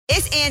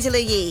It's Angela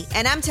Yee,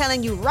 and I'm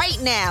telling you right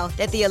now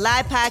that the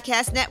Alive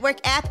Podcast Network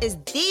app is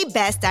the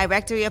best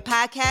directory of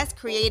podcasts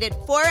created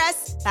for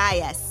us,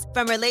 by us.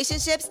 From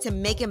relationships to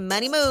making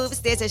money moves,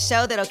 there's a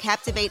show that'll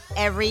captivate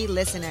every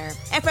listener.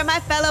 And for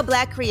my fellow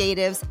Black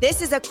creatives,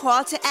 this is a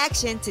call to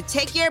action to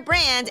take your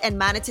brand and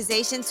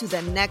monetization to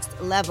the next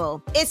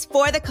level. It's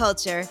for the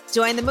culture.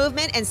 Join the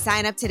movement and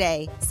sign up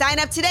today. Sign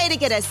up today to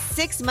get a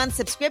 6-month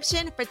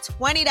subscription for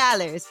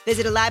 $20.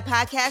 Visit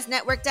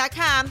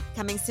AlivePodcastNetwork.com,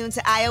 coming soon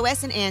to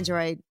iOS and Android.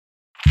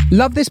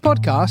 Love this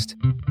podcast?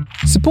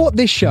 Support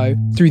this show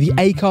through the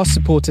Acast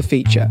supporter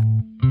feature.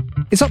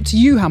 It's up to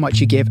you how much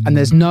you give, and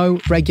there's no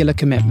regular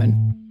commitment.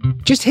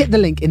 Just hit the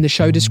link in the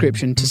show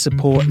description to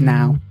support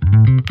now.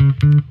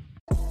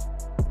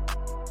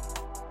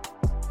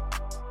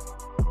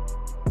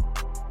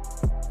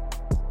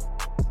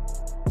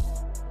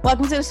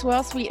 Welcome to the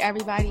Swell Suite,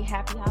 everybody.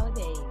 Happy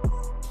holidays.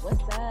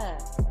 What's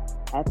up?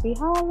 Happy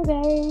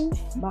holidays.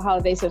 My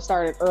holidays have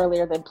started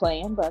earlier than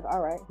planned, but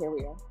all right, here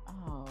we are.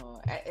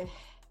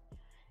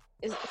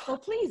 So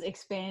please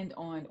expand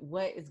on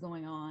what is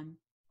going on.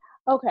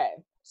 Okay,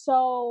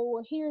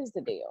 so here's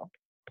the deal.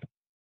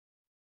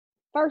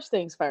 First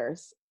things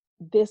first,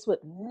 this would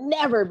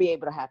never be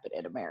able to happen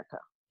in America.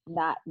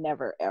 Not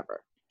never,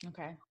 ever.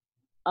 Okay.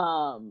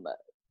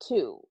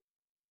 2,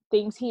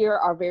 things here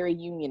are very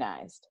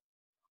unionized.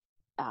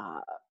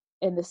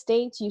 In the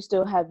States, you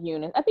still have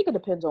unions. I think it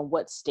depends on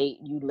what state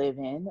you live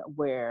in,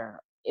 where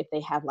if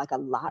they have like a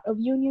lot of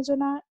unions or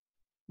not.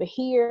 But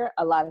here,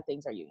 a lot of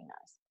things are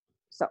unionized.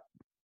 So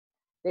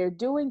they're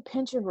doing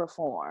pension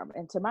reform.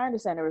 And to my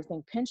understanding,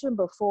 everything pension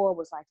before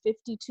was like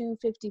 52,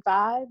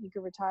 55. You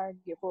can retire and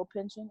get full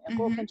pension. And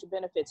full pension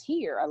benefits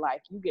here are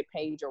like you get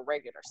paid your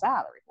regular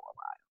salary for a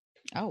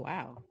while. Oh,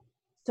 wow.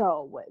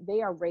 So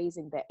they are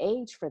raising the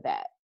age for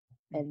that.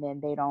 And then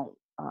they don't,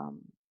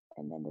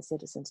 and then the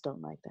citizens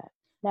don't like that.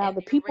 Now, and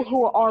the people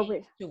who are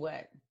already, to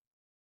what?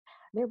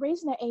 They're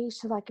raising the age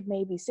to like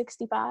maybe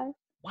 65.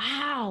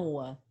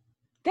 Wow.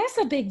 That's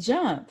a big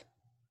jump.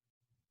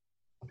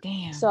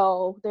 Damn.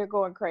 So they're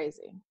going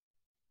crazy.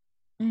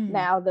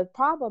 Now, the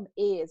problem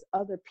is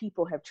other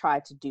people have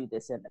tried to do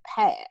this in the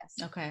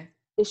past. Okay.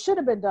 It should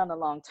have been done a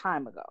long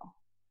time ago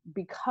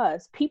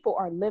because people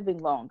are living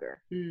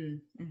longer.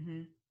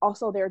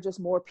 Also, there are just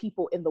more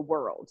people in the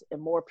world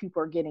and more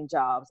people are getting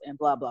jobs and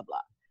blah, blah,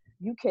 blah.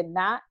 You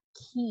cannot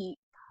keep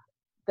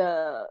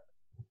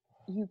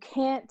you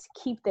can't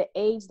keep the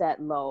age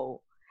that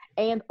low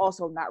and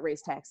also not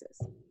raise taxes.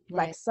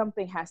 Right. Like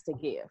something has to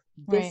give.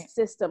 Right. This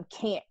system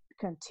can't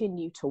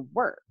continue to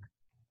work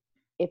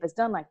if it's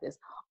done like this.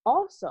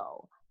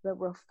 Also, the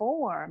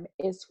reform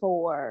is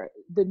for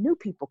the new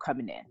people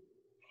coming in.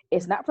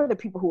 It's not for the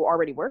people who are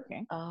already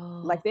working. Oh,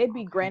 like they'd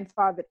be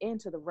grandfathered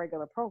into the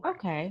regular program.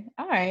 Okay.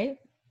 All right.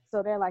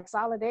 So they're like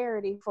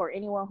solidarity for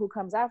anyone who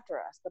comes after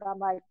us. But I'm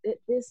like,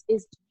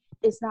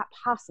 it's not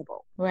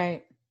possible.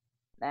 Right.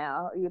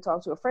 Now, you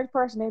talk to a French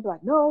person, they'd be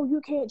like, no,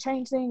 you can't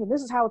change things. And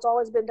this is how it's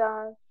always been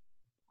done.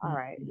 All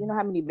right. You know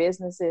how many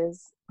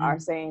businesses are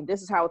saying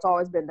this is how it's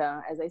always been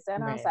done as they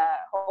stand outside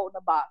holding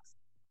a box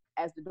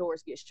as the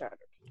doors get shuttered.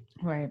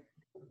 Right.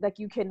 Like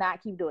you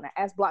cannot keep doing that.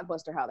 Ask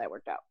Blockbuster how that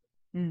worked out.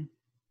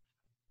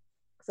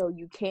 So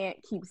you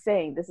can't keep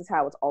saying this is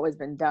how it's always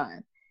been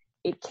done.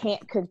 It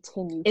can't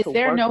continue. Is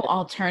there no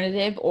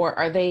alternative, or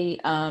are they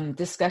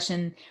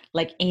discussion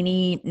like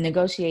any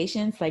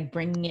negotiations, like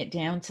bringing it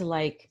down to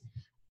like,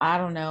 I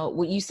don't know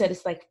what you said.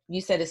 It's like, you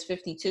said it's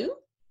 52.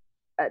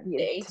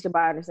 To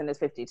my understanding, it's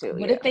 52.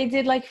 What if they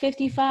did like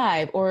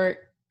 55 or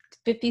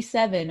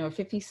 57 or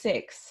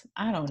 56?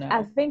 I don't know.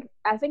 I think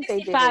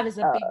 55 is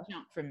a big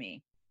jump for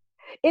me.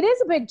 It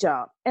is a big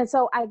jump, and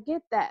so I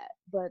get that,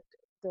 but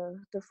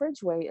the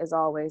French way is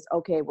always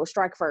okay. We'll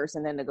strike first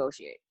and then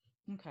negotiate.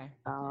 Okay.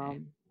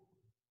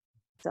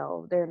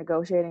 So they're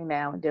negotiating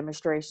now and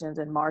demonstrations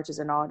and marches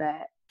and all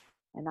that.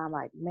 And I'm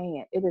like,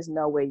 man, it is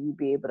no way you'd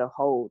be able to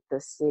hold the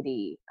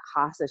city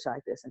hostage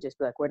like this and just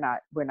be like, we're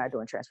not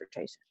doing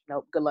transportation.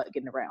 Nope. Good luck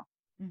getting around.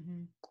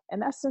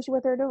 And that's essentially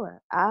what they're doing.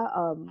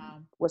 I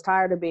was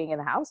tired of being in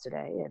the house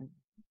today, and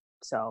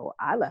so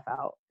I left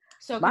out.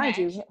 So mind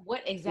you,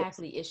 what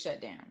exactly is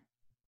shut down?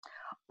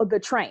 The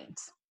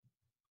trains.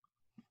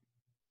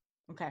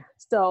 Okay.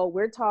 So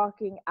we're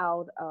talking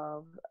out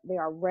of,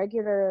 there are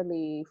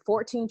regularly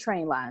 14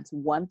 train lines,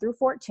 1 through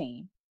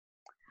 14.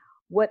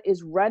 What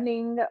is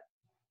running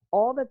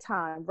all the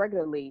time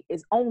regularly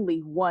is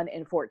only 1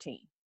 and 14.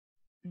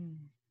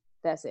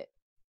 That's it.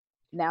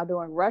 Now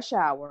during rush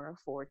hour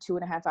for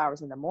 2.5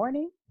 hours in the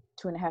morning,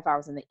 2.5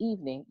 hours in the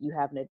evening, you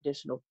have an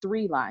additional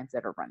 3 lines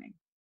that are running.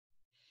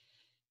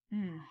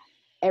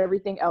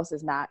 Everything else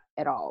is not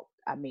at all.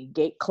 I mean,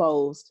 gate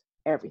closed,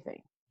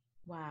 everything.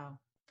 Wow.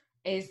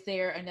 Is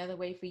there another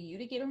way for you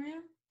to get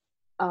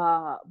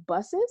around?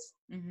 Buses,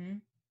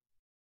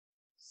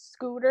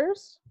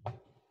 scooters,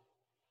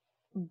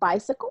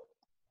 bicycle.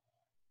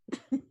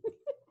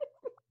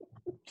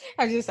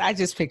 I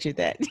just pictured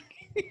that.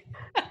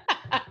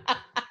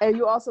 And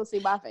you also see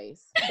my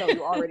face, so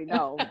you already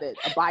know that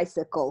a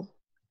bicycle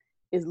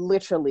is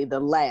literally the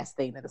last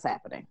thing that is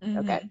happening. Mm-hmm.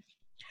 Okay.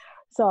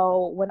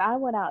 So when I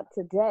went out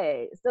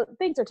today, so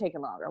things are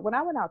taking longer. When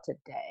I went out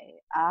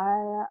today,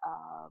 I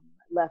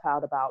left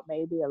out about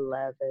maybe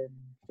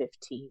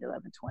 11:15,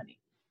 11:20.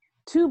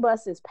 2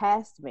 buses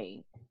passed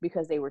me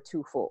because they were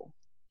too full.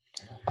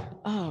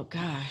 Oh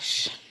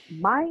gosh.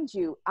 Mind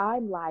you,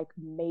 I'm like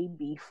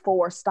maybe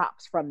 4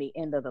 stops from the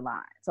end of the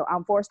line. So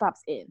I'm 4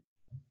 stops in.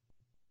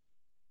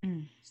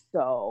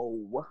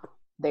 So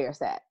there's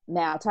that.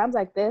 Now, times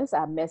like this,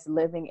 I miss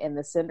living in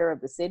the center of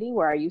the city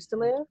where I used to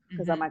live,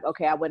 because I'm like,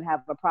 okay, I wouldn't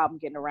have a problem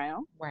getting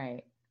around.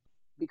 Right.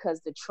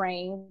 Because the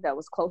train that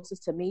was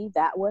closest to me,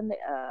 that one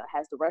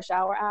has the rush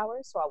hour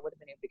hours. So I would have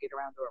been able to get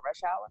around during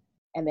rush hour.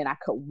 And then I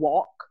could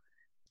walk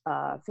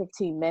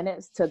 15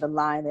 minutes to the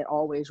line that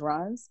always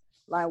runs.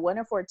 Line 1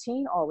 and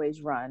 14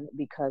 always run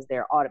because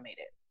they're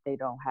automated. They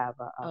don't have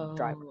a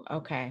driver.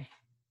 Okay.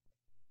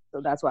 So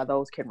that's why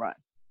those can run.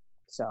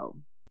 So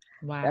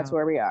wow, that's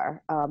where we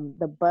are.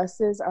 The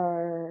buses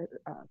are,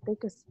 I think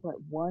it's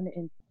 1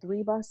 and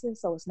 3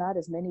 buses. So it's not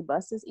as many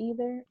buses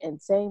either.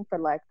 And same for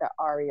like the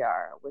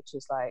RER, which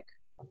is like,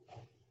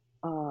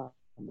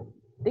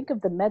 think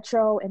of the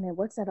Metro and then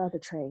what's that other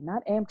train?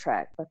 Not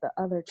Amtrak, but the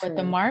other train. With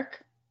the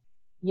mark?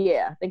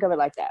 Yeah, think of it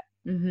like that.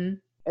 Mm-hmm.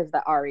 It's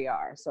the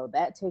RER. So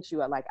that takes you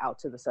like out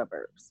to the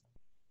suburbs.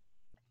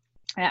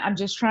 I'm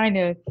trying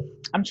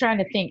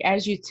to think,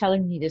 as you're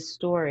telling me this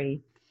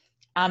story,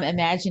 I'm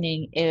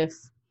imagining if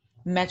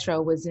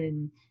Metro was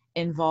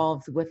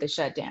involved with the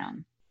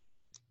shutdown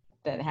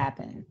that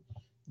happened,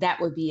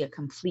 that would be a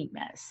complete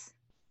mess.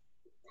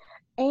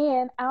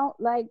 And out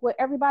like with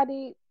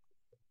everybody,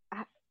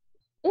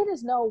 it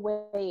is no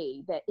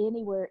way that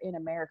anywhere in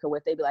America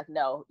would they be like,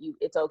 no,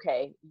 it's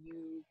okay.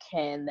 You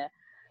can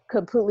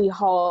completely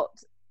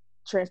halt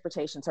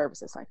transportation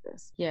services like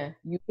this. Yeah.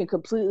 You can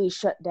completely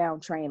shut down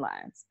train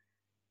lines.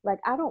 Like,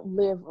 I don't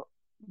live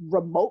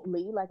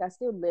remotely, like I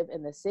still live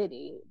in the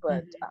city,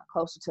 but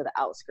closer to the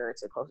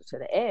outskirts or closer to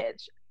the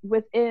edge.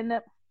 Within,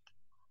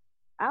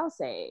 I'll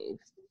say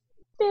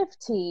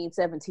 15,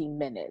 17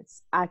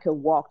 minutes, I could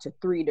walk to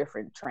 3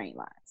 different train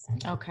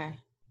lines. Okay.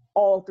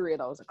 All 3 of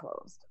those are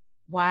closed.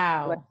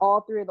 Wow. Like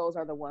all 3 of those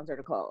are the ones that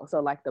are closed. So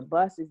like the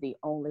bus is the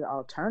only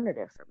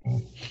alternative for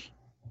me.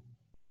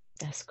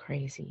 That's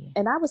crazy.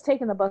 And I was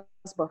taking the bus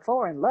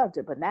before and loved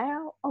it, but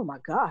now, oh my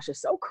gosh,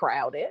 it's so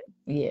crowded.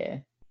 Yeah.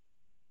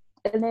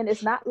 And then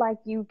it's not like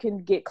you can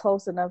get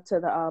close enough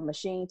to the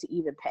machine to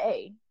even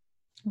pay,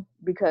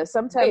 because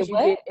sometimes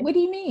What do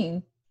you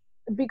mean?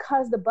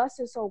 Because the bus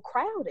is so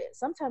crowded.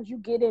 Sometimes you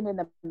get in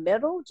the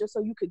middle just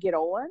so you could get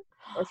on,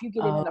 or if you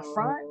get in the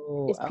front,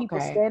 it's people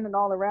standing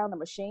all around the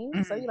machine.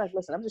 So you're like,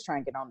 listen, I'm just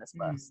trying to get on this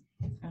bus.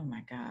 Oh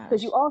my god!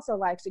 Because you also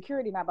like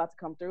security not about to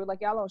come through.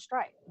 Like y'all on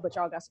strike, but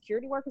y'all got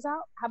security workers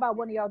out. How about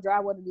one of y'all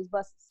drive one of these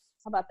buses?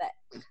 How about that?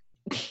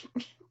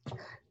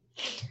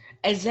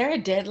 Is there a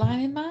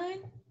deadline in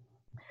mind?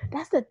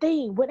 That's the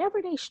thing.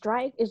 Whenever they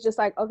strike, it's just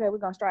like, okay, we're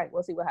going to strike.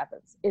 We'll see what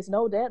happens. It's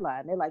no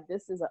deadline. They're like,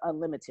 this is an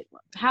unlimited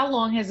one. How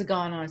long has it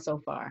gone on so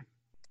far?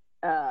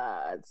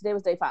 Today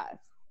was day 5.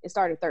 It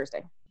started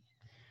Thursday.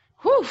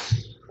 Whew.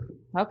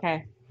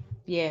 Okay.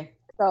 Yeah.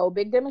 So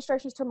big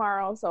demonstrations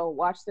tomorrow. So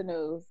watch the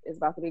news. It's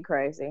about to be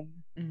crazy.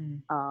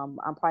 I'm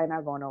probably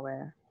not going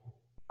nowhere.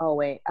 Oh,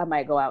 wait. I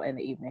might go out in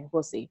the evening.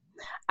 We'll see.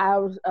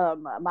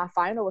 My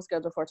final was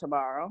scheduled for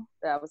tomorrow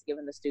that I was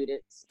giving the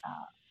students.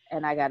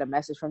 And I got a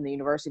message from the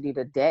university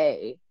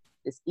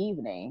this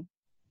evening,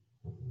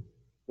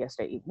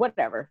 yesterday,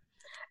 whatever.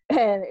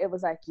 And it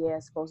was like, yeah,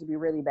 it's supposed to be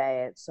really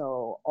bad.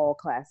 So all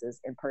classes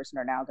in person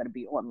are now going to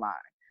be online.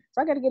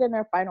 So I got to get in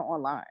their final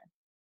online.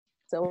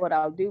 So what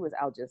I'll do is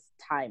I'll just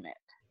time it.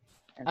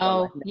 And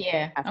so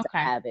yeah. I have to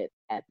have it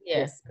at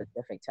this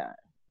specific time.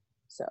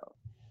 So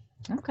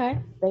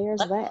there's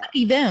that.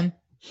 Lucky them.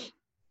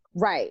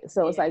 Right.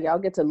 So it's like, y'all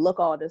get to look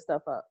all this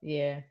stuff up.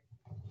 Yeah.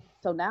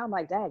 So now I'm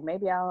like, dang,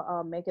 maybe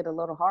I'll make it a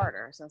little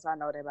harder since I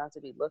know they're about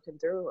to be looking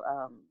through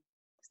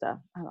stuff.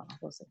 I don't know.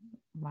 We'll see.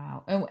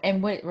 Wow.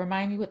 And what,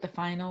 remind me what the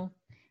final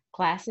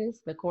class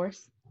is, the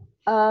course?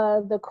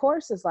 The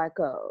course is like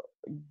a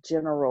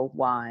general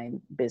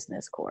wine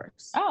business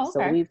course. Oh, okay.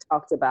 So we've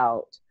talked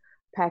about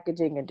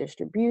packaging and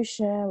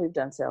distribution. We've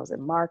done sales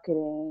and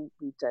marketing.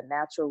 We've done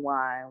natural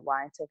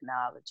wine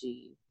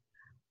technology,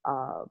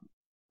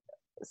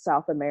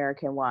 South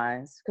American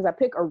wines, because I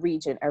pick a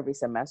region every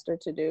semester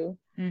to do.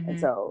 And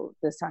so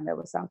this time it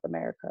was South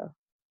America.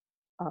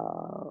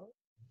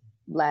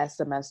 Last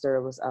semester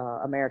it was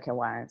American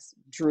wines.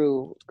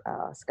 Drew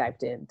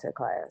Skyped into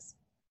class.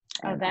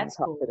 And that's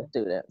talked cool. to the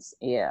students.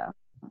 Yeah,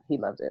 he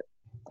loved it.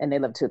 And they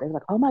loved it too. They were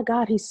like, oh my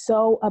God, he's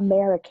so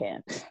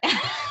American.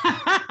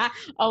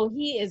 Oh,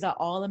 he is an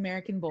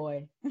all-American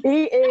boy.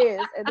 He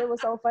is. And it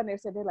was so funny. They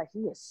said, they're like,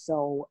 he is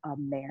so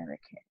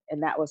American.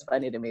 And that was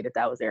funny to me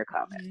that was their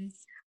comment.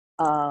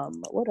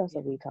 What else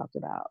have we talked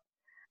about?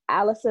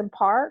 Allison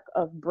Park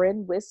of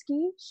Bryn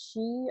Whiskey.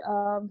 She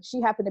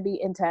happened to be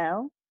in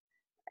town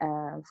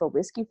for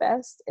Whiskey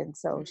Fest. And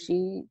so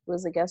she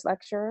was a guest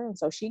lecturer. And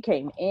so she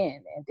came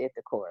in and did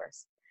the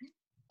course.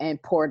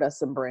 and poured us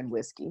some brand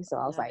whiskey. So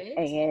I was Love like, it.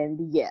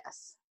 and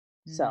yes.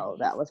 So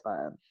Nice. that was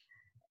fun.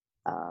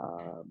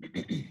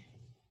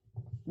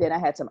 Then I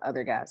had some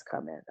other guys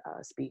come and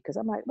speak because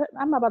I'm like, but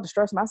I'm not about to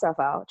stress myself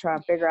out trying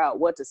to figure out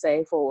what to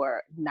say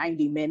for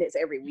 90 minutes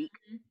every week.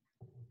 Mhm.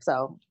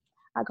 So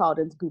I called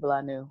in some people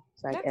I knew.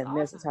 It's like, That's and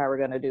this is awesome. how we're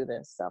going to do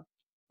this. So,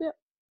 yep.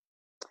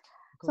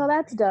 So Great.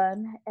 that's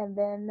done. And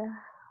then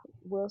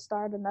we'll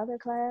start another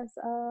class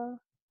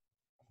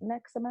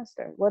next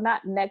semester. Well,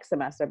 not next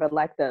semester, but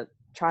like the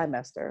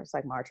trimester. It's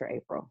like March or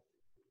April.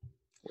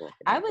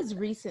 I was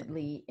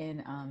recently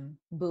in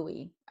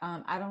Bowie.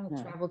 I don't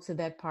Yeah. travel to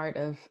that part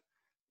of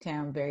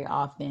town very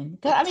often.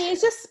 I mean,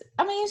 it's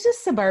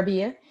just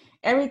suburbia.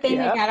 Everything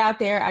they Yep. got out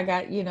there, I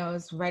got,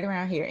 it's right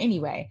around here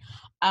anyway.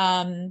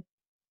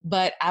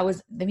 But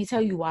let me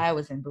tell you why I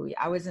was in Bowie.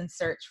 I was in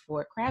search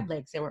for crab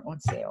legs that were on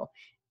sale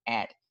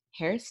at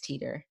Harris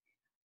Teeter,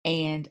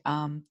 and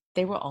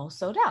they were all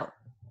sold out.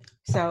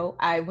 So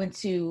I went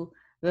to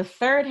the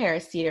third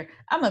Harris Teeter.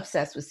 I'm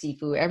obsessed with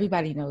seafood.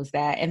 Everybody knows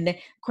that. And the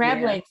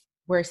crab legs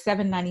were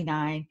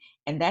 $7.99,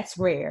 and that's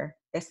rare.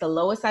 That's the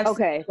lowest I've seen.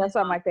 Okay, that's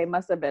what I'm like. They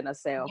must have been a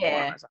sale for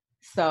them or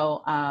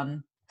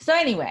something. So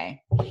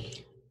anyway,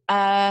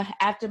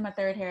 after my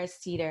third Harris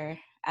Teeter,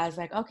 I was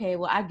like, okay,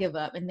 well, I give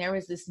up. And there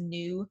was this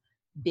new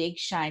big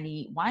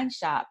shiny wine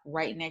shop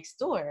right next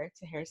door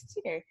to Harris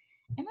Teeter.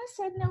 And I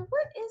said, no,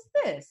 what is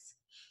this?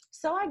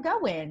 So I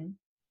go in,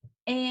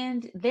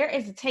 and there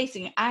is a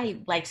tasting.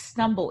 I like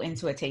stumble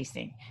into a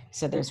tasting.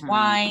 So there's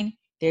wine,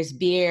 there's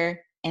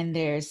beer, and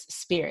there's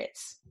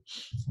spirits.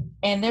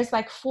 And there's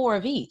like 4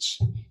 of each.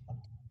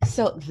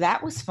 So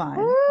that was fun.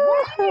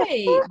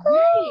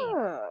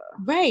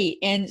 Right.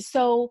 And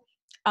so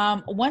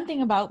one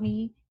thing about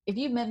me, if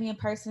you met me in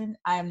person,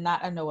 I am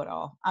not a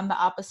know-it-all. I'm the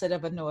opposite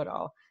of a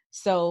know-it-all.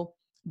 So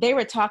they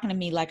were talking to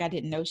me like I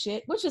didn't know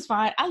shit, which is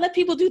fine. I let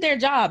people do their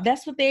job.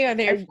 That's what they are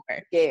there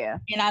for. Yeah.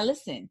 And I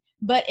listen.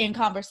 But in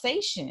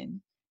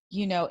conversation,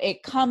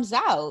 it comes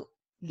out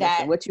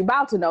that what you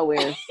about to know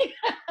is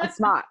I'm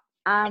smart.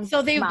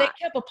 So they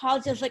kept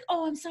apologizing, like,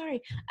 oh, I'm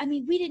sorry. I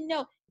mean, we didn't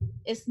know.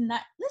 It's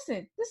not,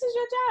 listen, this is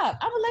your job.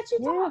 I'm going to let you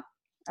talk.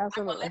 Absolutely.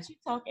 I'm going to let you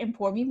talk and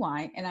pour me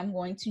wine, and I'm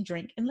going to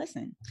drink and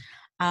listen.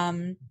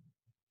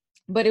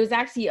 But it was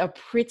actually a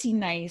pretty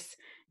nice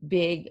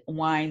big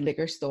wine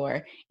liquor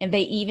store, and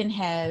they even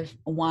have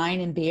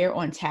wine and beer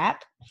on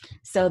tap.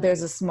 So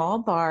there's a small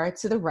bar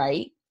to the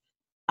right.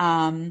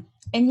 So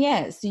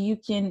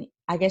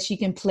I guess you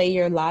can play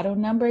your lotto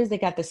numbers. They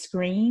got the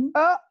screen.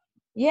 Oh.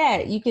 Yeah,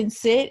 you can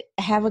sit,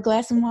 have a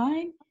glass of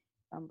wine,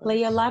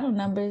 play your lotto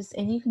numbers,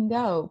 and you can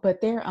go.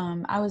 But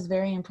I was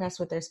very impressed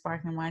with their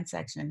sparkling wine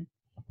section.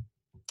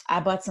 I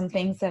bought some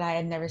things that I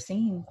had never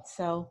seen.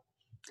 So,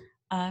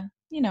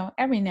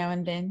 every now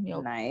and then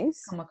you'll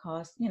come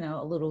across,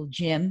 a little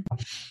gym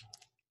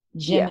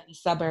in the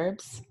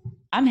suburbs.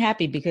 I'm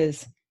happy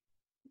because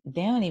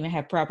they don't even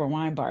have proper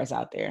wine bars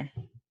out there.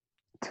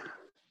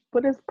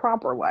 What is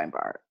proper wine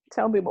bar?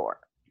 Tell me more.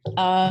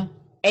 A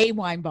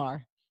wine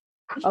bar.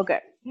 Okay.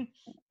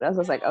 That's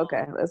just like,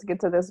 okay, let's get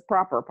to this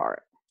proper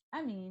part.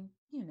 I mean,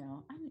 why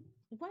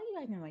are you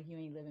acting like you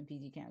ain't lived in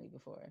PG County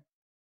before?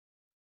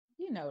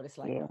 You know what it's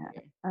like out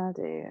there. I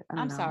did.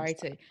 I'm sorry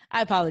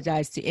I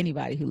apologize to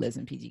anybody who lives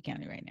in PG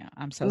County right now.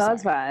 I'm so sorry. No,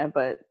 it's fine.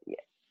 But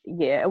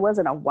it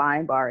wasn't a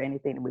wine bar or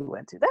anything that we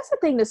went to. That's the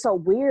thing that's so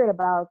weird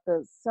about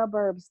the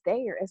suburbs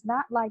there. It's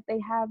not like they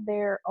have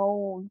their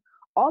own,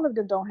 all of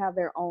them don't have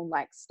their own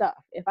like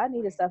stuff. If I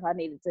needed stuff, I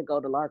needed to go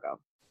to Largo.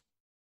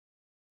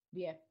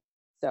 Yeah.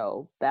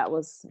 So that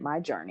was my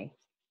journey.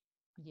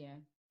 Yeah.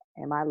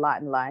 And my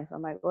lot in life.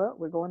 I'm like, well,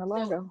 we're going to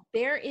Largo. So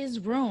there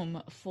is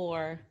room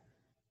for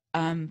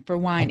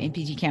wine in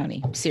PG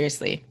County.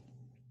 Seriously.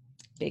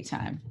 Big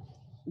time.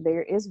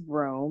 There is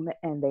room,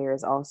 and there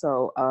is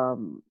also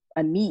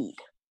a need.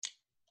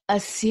 A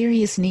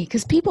serious need,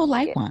 because people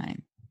like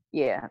wine.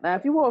 Yeah. Now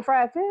if you want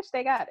fried fish,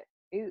 they got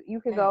it.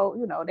 You can go,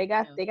 they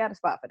got a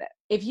spot for that.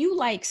 If you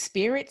like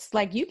spirits,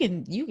 like you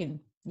can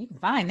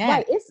find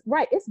that.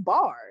 It's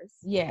bars.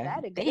 Yeah.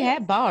 They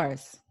have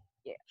bars.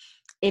 Yeah.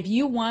 If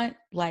you want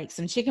like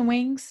some chicken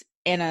wings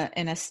and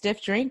a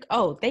stiff drink,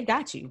 they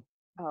got you.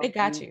 They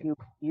got you.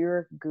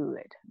 You're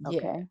good. Okay.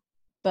 Yeah.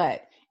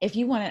 But if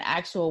you want an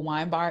actual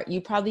wine bar,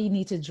 you probably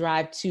need to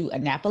drive to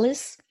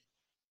Annapolis,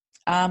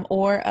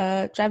 or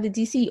drive to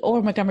DC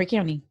or Montgomery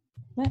County.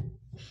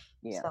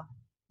 Yeah. So.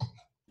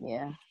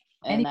 Yeah.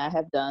 And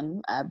I've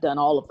done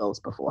all of those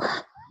before.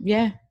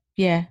 Yeah.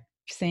 Yeah.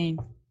 Same.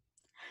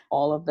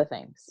 All of the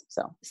things.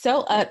 So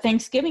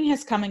Thanksgiving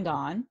has come and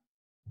gone.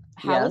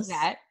 How was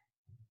that?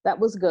 That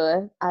was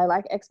good. I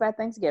like Expat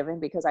Thanksgiving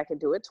because I can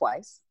do it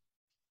twice.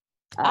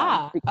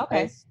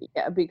 Okay.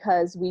 Yeah,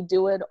 because we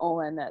do it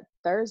on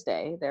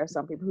Thursday. There are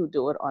some people who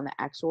do it on the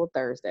actual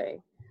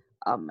Thursday.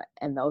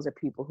 And those are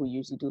people who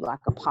usually do like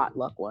a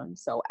potluck one.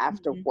 So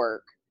after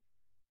work,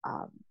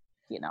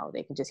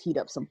 they can just heat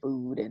up some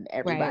food and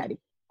everybody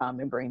come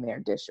and bring their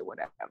dish or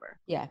whatever.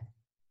 Yeah.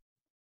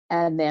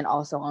 And then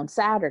also on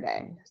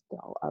Saturday,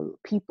 so,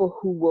 people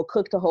who will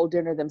cook the whole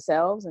dinner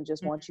themselves and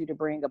just want you to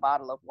bring a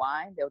bottle of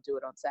wine, they'll do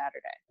it on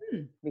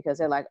Saturday because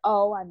they're like,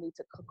 oh, I need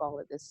to cook all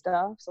of this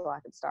stuff so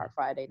I can start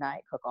Friday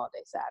night, cook all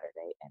day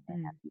Saturday, and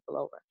then have people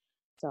over.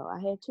 So I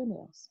had 2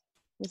 meals.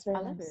 It was very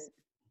nice. Love it.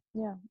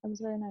 Yeah, it was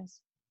very nice.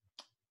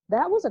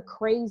 That was a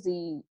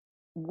crazy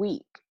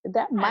week.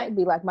 That might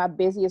be like my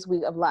busiest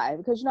week of life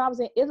because I was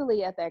in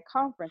Italy at that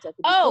conference at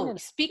the beginning.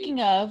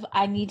 Speaking of,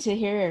 I need to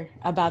hear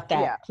about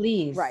that,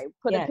 please. Right,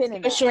 put a pin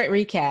in a short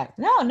recap.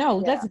 No,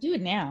 let's do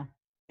it now.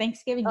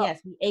 Thanksgiving, yes,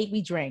 we ate,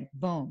 we drank,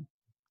 boom.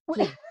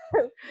 Yeah,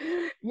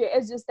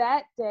 it's just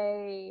that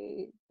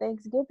day,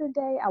 Thanksgiving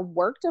Day, I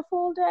worked a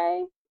full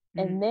day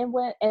and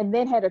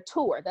then had a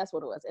tour. That's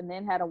what it was, and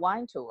then had a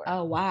wine tour.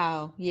 Oh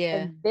wow,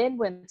 yeah. And then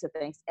went to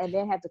things, and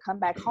then had to come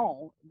back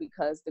home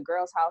because the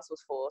girl's house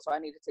was full, so I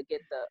needed to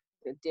get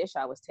the dish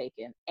I was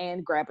taking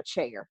and grab a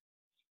chair.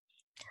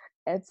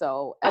 And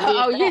so, you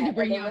had to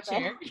bring your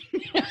chair.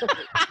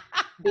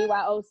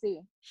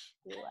 BYOC.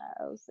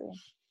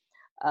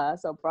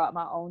 So brought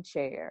my own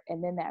chair,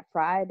 and then that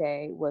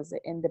Friday was an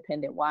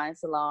independent wine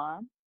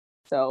salon.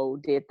 So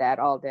did that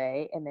all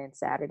day, and then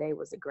Saturday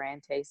was a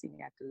grand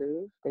tasting at the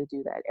Louvre. They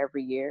do that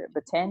every year.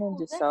 Bottin and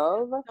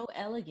Dusauve. So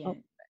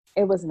elegant.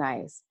 It was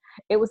nice.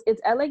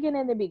 It's elegant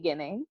in the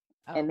beginning,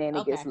 and then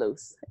it gets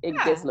loose. It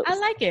gets loose. I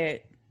like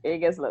it. It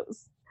gets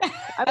loose.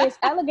 I mean, it's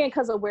elegant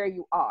because of where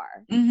you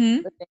are,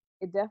 but then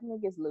it definitely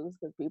gets loose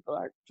because people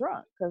are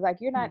drunk. Because like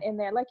you're not in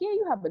there. Like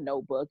you have a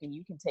notebook and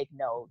you can take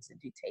notes and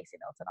do tasting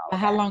notes and all. But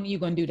how long are you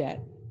gonna do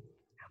that?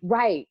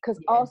 Right, because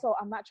also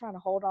I'm not trying to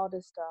hold all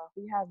this stuff.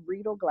 We have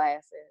Riedel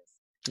glasses,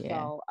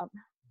 so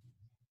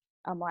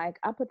I'm like,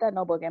 I put that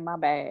notebook in my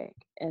bag,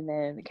 and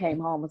then came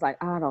home was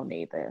like, I don't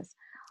need this,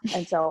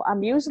 and so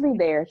I'm usually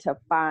there to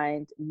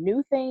find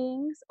new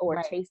things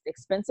or taste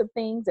expensive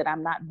things that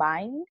I'm not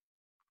buying.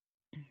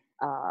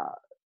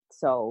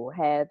 So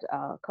had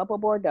a couple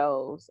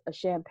Bordeaux's, a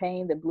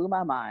champagne that blew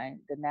my mind.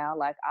 That now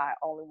like I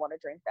only want to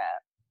drink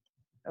that,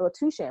 or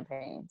 2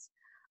 champagnes.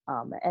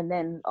 And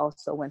then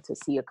also went to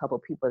see a couple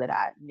people that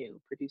I knew,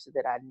 producers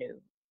that I knew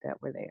that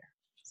were there.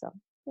 So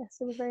yes,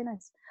 it was very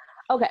nice.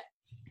 Okay,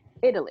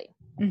 Italy.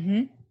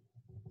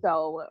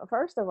 So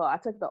first of all, I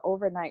took the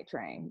overnight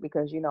train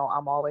because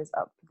I'm always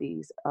up for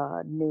these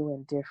new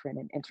and different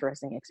and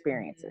interesting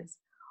experiences.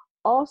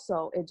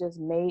 Also, it just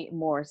made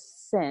more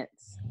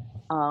sense.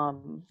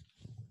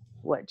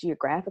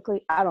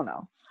 Geographically? I don't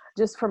know.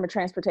 Just from a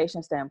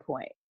transportation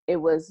standpoint,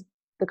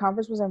 the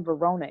conference was in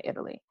Verona,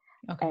 Italy,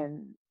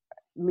 and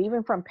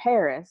leaving from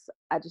Paris,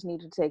 I just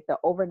needed to take the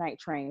overnight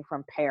train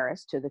from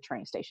Paris to the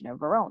train station in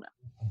Verona.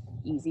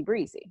 Easy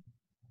breezy.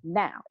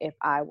 Now, if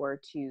I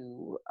were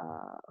to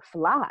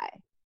fly,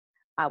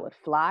 I would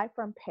fly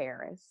from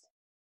Paris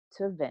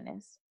to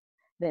Venice,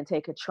 then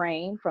take a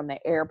train from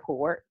the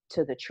airport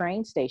to the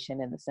train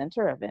station in the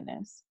center of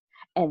Venice,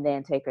 and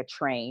then take a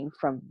train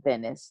from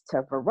Venice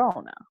to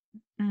Verona.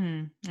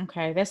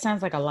 Okay, that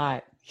sounds like a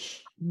lot.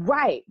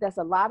 Right. That's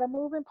a lot of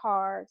moving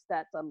parts.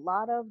 That's a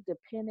lot of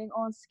depending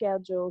on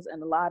schedules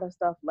and a lot of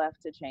stuff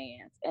left to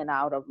chance. And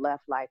I would have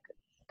left like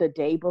the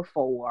day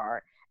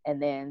before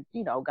and then,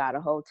 got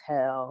a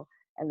hotel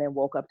and then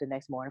woke up the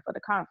next morning for the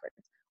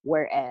conference.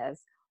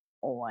 Whereas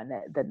on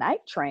the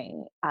night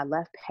train, I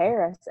left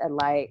Paris at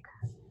like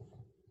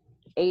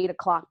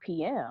 8:00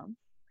 p.m.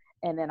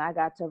 And then I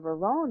got to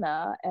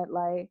Verona at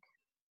like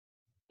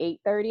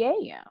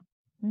 8:30 a.m.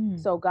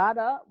 So got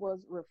up,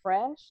 was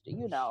refreshed,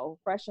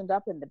 freshened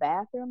up in the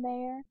bathroom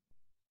there.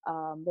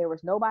 There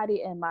was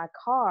nobody in my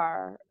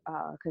car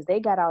because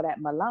they got out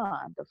at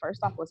Milan. The first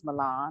stop was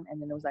Milan,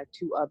 and then there was like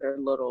 2 other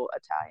little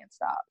Italian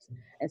stops.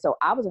 And so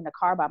I was in the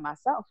car by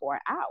myself for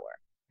an hour.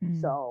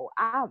 So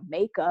I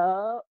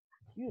makeup,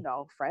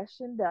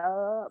 freshened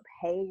up,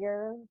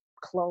 hair,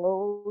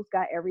 clothes,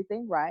 got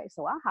everything right.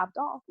 So I hopped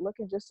off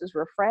looking just as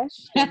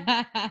refreshed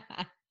and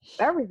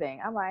everything.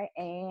 I'm like,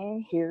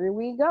 and here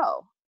we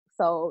go.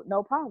 So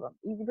no problem,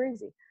 easy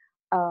breezy.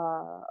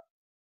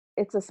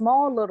 It's a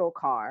small little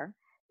car.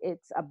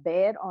 It's a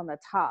bed on the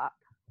top,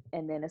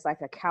 and then it's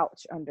like a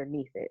couch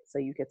underneath it. So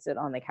you could sit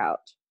on the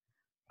couch,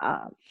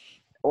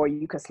 or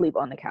you could sleep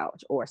on the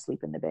couch or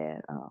sleep in the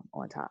bed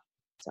on top.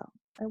 So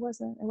it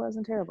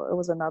wasn't terrible. It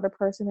was another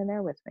person in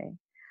there with me.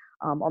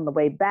 On the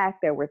way back,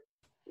 it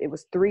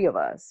was 3 of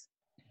us.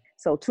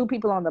 So 2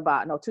 people on the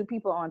bottom, 2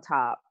 people on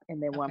top,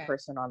 and then 1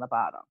 person on the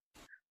bottom.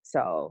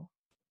 So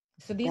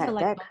these are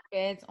like bunk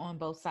beds on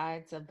both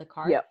sides of the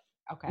car? Yep.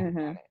 Okay.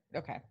 Got it.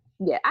 Okay.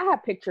 Yeah, I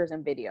have pictures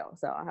and video,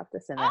 so I'll have to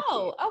send that to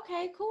you.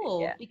 Okay,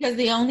 cool. Yeah. Because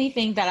the only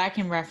thing that I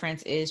can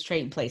reference is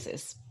Trading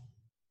Places.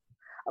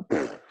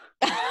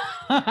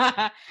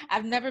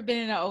 I've never been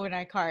in an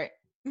overnight cart.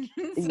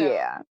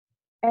 Yeah.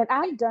 And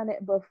I've done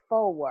it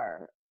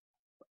before.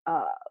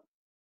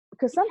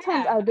 Because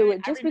sometimes I'll do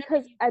it just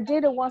because I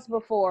did it once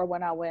before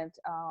when I went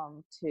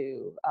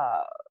to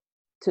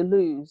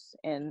Toulouse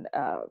in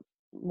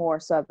more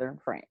southern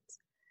France.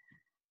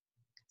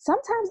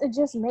 Sometimes it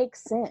just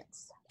makes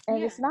sense.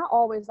 And it's not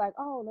always like,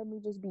 oh, let me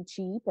just be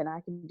cheap and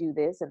I can do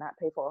this and not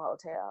pay for a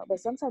hotel. But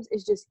sometimes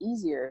it's just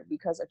easier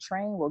because a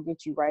train will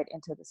get you right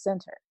into the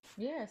center.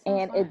 Yeah,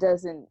 and it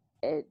doesn't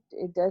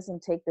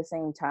take the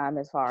same time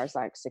as far as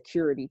like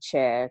security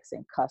checks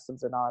and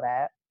customs and all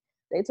that.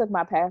 They took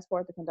my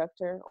passport, the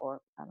conductor,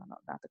 or I don't know,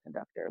 not the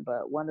conductor,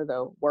 but one of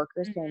the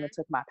workers came and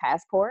took my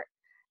passport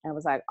and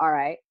was like, all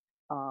right,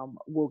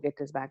 we'll get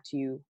this back to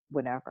you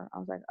whenever. I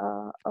was like,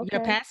 okay.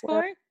 Your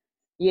passport?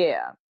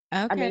 Yeah.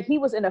 Okay. I mean, he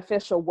was an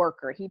official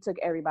worker. He took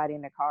everybody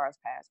in the car's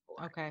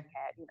passport. Okay.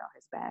 He had,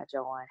 his badge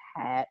on,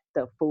 hat,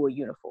 the full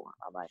uniform.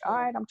 I'm like, all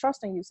right, I'm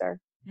trusting you, sir.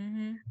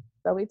 Mm-hmm.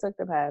 So we took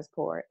the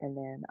passport, and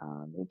then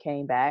he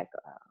came back.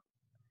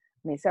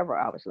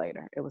 Several hours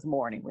later. It was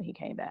morning when he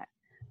came back,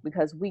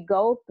 because we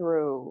go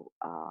through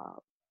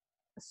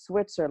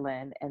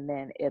Switzerland and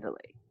then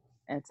Italy,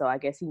 and so I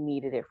guess he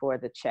needed it for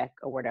the check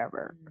or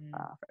whatever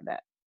for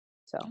that.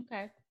 So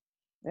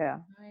yeah.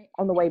 Right.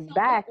 On the way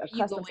back, a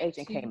customs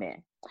agent came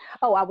in.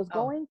 Oh, I was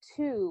going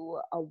to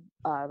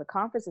the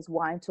conference is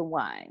Wine to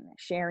Wine,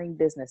 sharing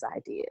business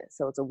ideas.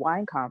 So it's a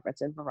wine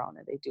conference in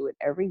Verona. They do it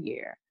every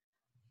year.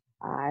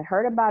 I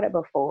heard about it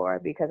before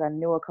because I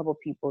knew a couple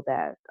people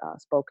that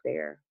spoke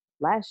there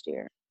last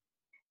year,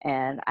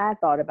 and I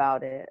thought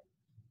about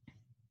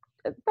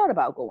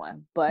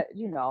going, but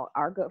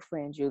our good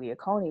friend Julia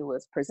Coney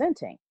was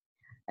presenting,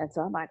 and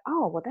so I'm like,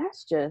 oh well,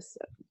 that's just,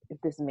 if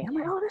this is me, I'm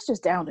like, oh, that's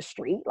just down the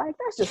street, like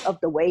that's just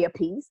up the way a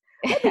piece.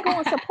 Let me go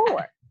and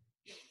support.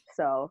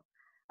 So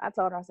I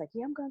told her, I was like,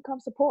 yeah, I'm gonna come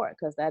support,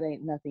 because that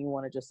ain't nothing you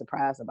want to just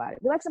surprise somebody.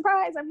 Be like,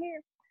 surprise, I'm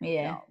here.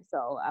 Yeah.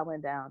 So I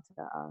went down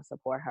to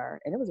support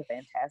her, and it was a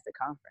fantastic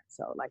conference.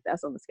 So like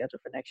that's on the schedule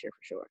for next year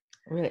for sure.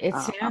 Really, it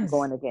sounds. I'm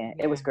going again.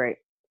 Yeah. It was great.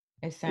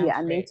 It sounds. Yeah,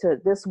 I need to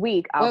this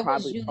week. I'll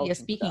probably. What was Julia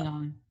speaking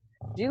on?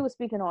 Julia was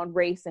speaking on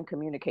race and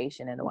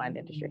communication in the wine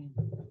industry.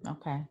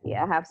 Okay.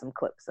 Yeah, I have some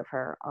clips of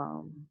her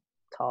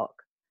talk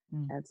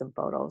and some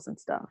photos and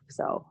stuff.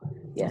 So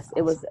yes,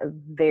 it was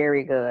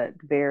very good,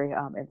 very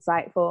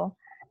insightful,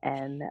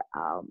 and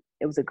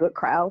it was a good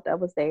crowd that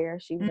was there.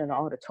 She was in the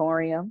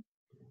auditorium.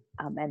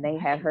 And they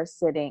had her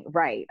sitting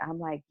right. I'm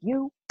like,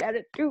 you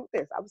better do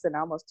this. I was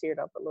almost teared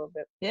up a little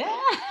bit. Yeah.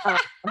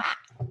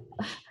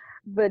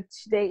 But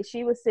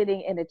she was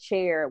sitting in a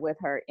chair with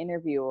her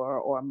interviewer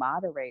or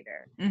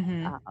moderator.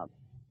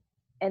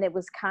 And it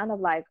was kind of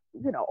like,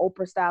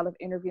 Oprah style of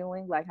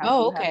interviewing, like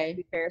how you have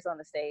affairs on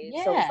the stage.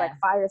 Yeah. So it's like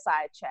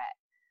fireside chat.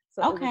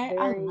 So it was very,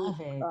 I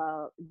love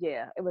it.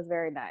 Yeah, it was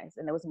very nice.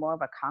 And it was more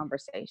of a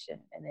conversation.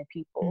 And then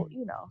people,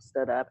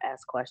 stood up,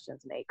 asked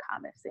questions, made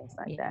comments, things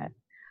like that.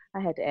 I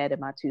had to add in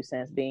my 2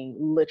 cents, being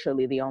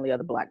literally the only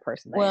other Black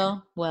person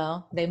there.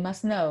 Well, they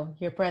must know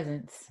your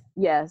presence.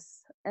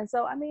 Yes. And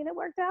so, it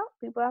worked out.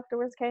 People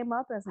afterwards came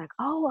up and was like,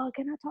 oh, well,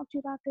 can I talk to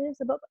you about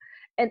this?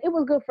 And it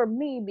was good for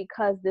me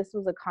because this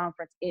was a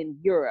conference in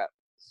Europe.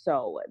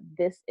 So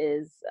this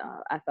is,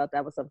 I felt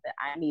that was something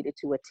I needed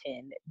to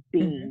attend,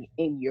 being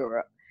in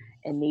Europe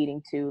and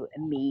needing to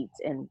meet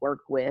and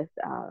work with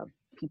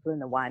people in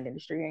the wine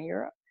industry in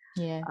Europe.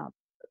 Yeah.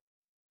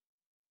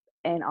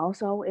 And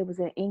also it was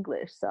in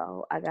English,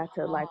 so I got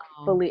to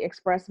fully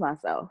express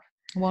myself.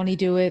 Won't he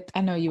do it?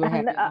 I know you were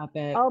happy about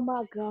that. Oh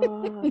my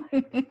God.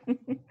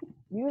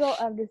 You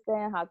don't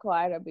understand how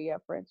quiet I be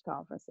at French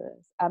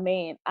conferences.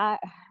 I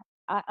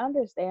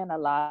understand a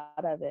lot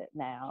of it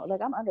now.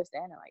 Like I'm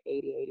understanding like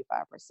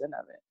 80-85%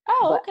 of it.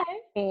 Oh,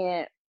 okay.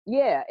 And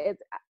yeah,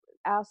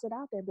 I'll sit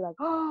out there and be like,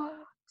 oh,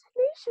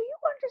 Tanisha,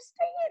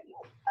 you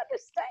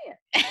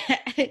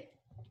understand.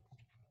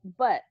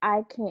 But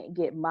I can't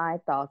get my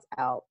thoughts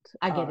out.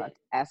 I get it.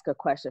 Ask a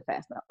question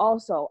fast enough.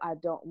 Also, I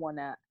don't want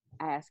to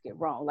ask it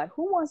wrong. Like,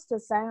 who wants to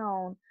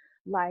sound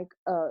like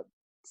a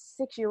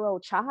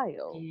 6-year-old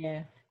child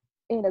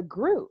in a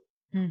group?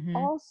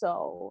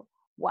 Also,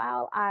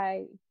 while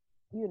I,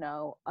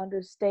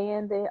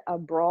 understand a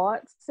broad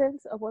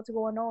sense of what's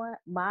going on,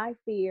 my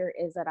fear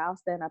is that I'll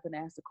stand up and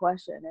ask a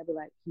question and they'll be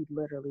like, he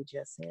literally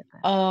just said that.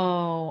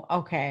 Oh,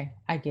 okay.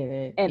 I get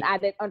it. And I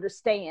didn't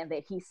understand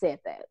that he said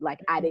that. Like,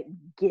 I didn't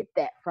get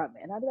that from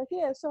it. And I'd be like,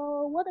 yeah,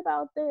 so what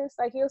about this?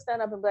 Like, he'll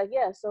stand up and be like,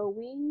 yeah, so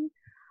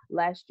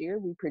last year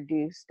we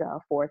produced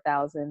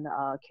 4,000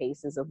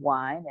 cases of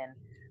wine, and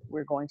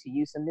we're going to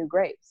use some new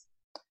grapes.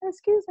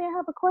 Excuse me, I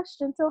have a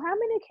question. So how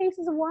many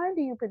cases of wine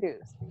do you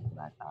produce?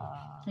 Like,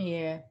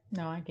 yeah,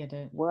 no, I get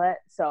it. What?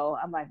 So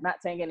I'm like,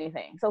 not saying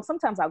anything. So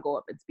sometimes I'll go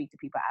up and speak to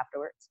people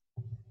afterwards.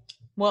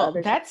 Well,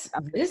 that's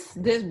this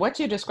what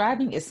you're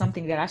describing is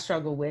something that I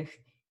struggle with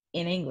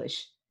in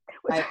English.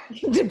 Like,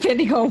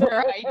 depending on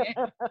where I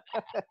am.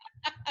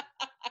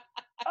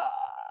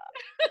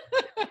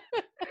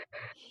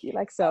 You're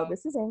like, so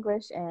this is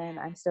English and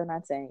I'm still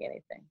not saying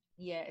anything.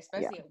 Yeah,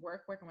 especially at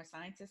work, working with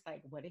scientists.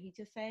 Like, what did he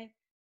just say?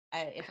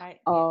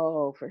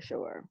 For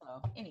sure.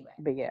 So anyway,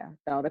 but yeah,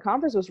 no, the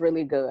conference was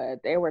really good.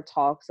 There were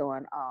talks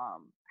on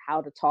how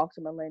to talk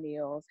to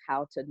millennials,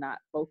 how to not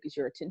focus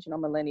your attention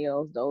on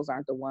millennials. Those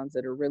aren't the ones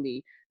that are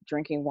really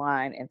drinking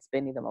wine and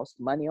spending the most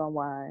money on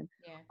wine.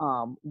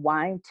 Yeah.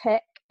 Wine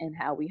tech and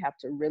how we have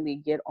to really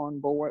get on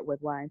board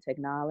with wine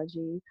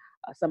technology,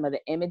 some of the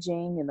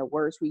imaging and the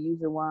words we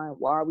use in wine.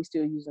 Why are we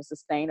still using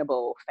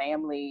sustainable,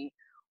 family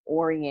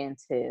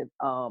oriented,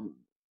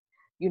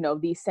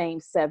 these same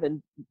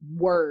 7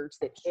 words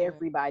that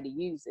everybody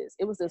uses?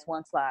 It was this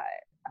one slide.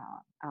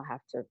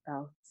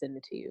 I'll send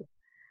it to you.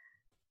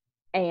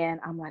 And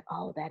I'm like,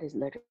 oh, that is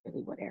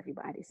literally what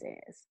everybody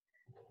says.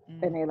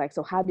 And they're like,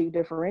 so how do you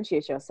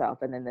differentiate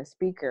yourself? And then the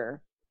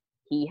speaker,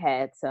 he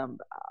had some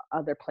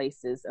other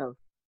places of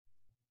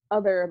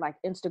other like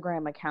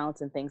Instagram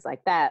accounts and things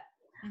like that,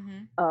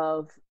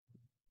 of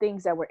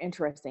things that were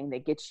interesting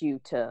that get you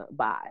to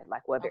buy,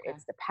 like whether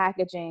it's the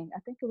packaging. I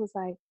think it was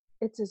like,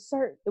 it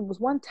was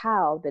one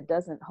towel that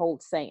doesn't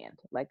hold sand,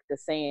 like the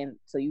sand,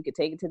 so you could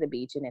take it to the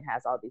beach and it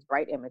has all these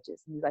bright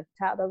images. And he's like,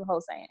 the towel doesn't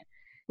hold sand.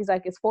 He's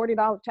like, it's $40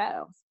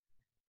 towels.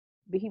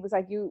 But he was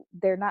like,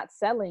 they're not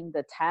selling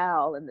the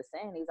towel and the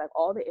sand. He's like,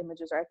 all the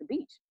images are at the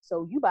beach.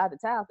 So you buy the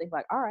towel, think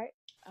like, all right,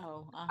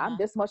 I'm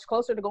this much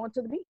closer to going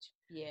to the beach.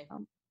 Yeah.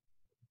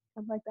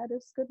 I'm like, that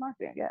is good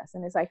marketing, I guess.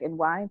 And it's like, and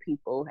wine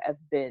people have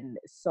been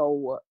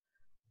so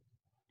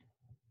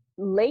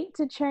late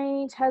to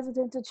change,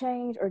 hesitant to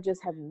change, or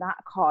just have not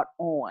caught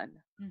on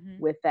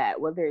with that,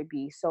 whether it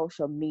be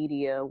social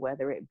media,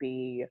 whether it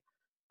be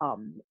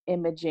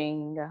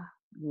imaging,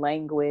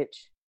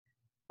 language,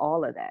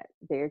 all of that.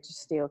 They're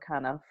just still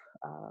kind of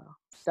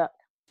stuck.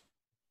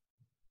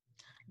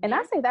 And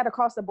I say that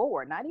across the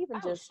board, not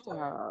even just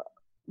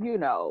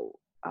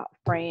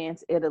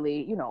France,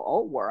 Italy,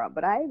 old world,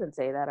 but I even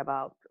say that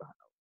about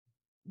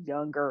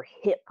younger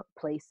hip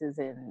places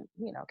in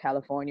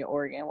California,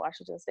 Oregon,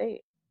 Washington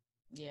State.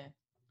 Yeah,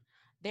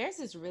 there's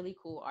this really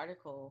cool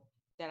article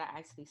that I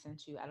actually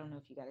sent you. I don't know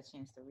if you got a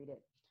chance to read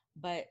it,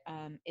 but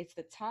it's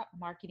the top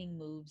marketing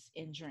moves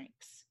in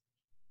drinks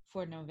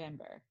for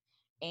November.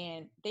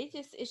 And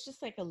it's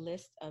just like a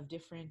list of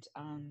different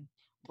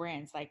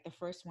brands. Like the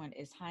first one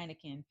is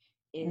Heineken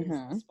is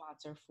a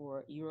sponsor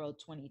for Euro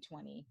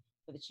 2020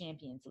 for the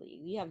Champions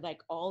League. We have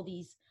like all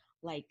these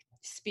like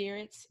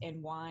spirits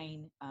and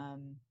wine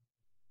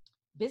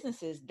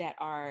businesses that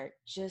are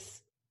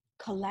just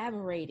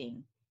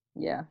collaborating.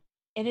 Yeah.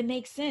 And it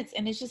makes sense.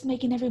 And it's just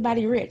making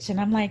everybody rich. And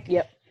I'm like,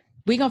 yep,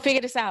 we're going to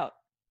figure this out.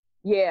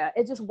 Yeah.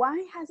 It just,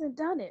 wine hasn't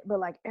done it, but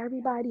like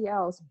everybody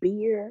else,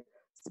 beer,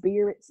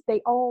 spirits, they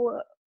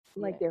all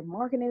like their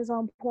marketing is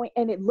on point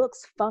and it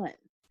looks fun.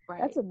 Right.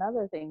 That's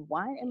another thing.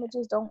 Wine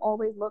images don't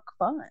always look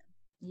fun.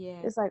 Yeah.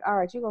 It's like, all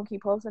right, you're going to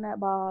keep posting that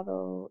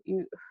bottle.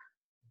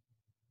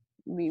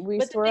 We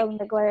swirling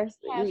the glass.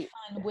 We have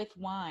fun with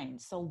wine.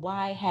 So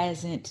why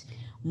hasn't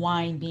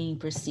wine being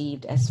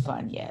perceived as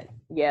fun yet?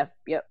 Yeah.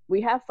 Yep.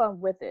 We have fun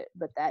with it,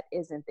 but that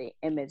isn't the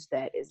image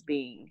that is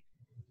being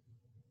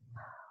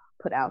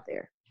put out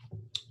there.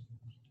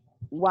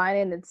 Wine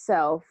in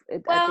itself, I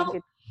think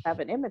it have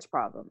an image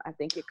problem. I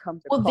think it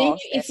comes across. Well, then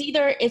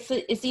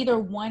it's either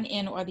one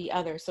end or the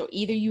other. So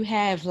either you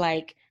have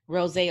like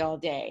rosé all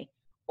day,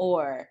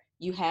 or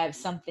you have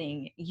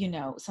something,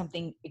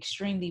 something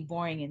extremely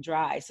boring and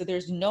dry. So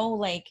there's no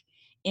like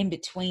in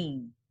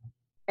between.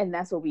 And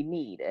that's what we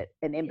need,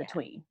 an in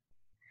between.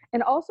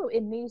 And also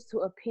it needs to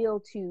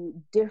appeal to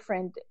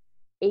different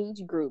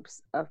age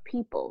groups of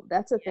people.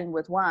 That's the thing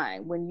with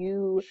wine. When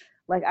you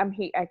like,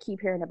 I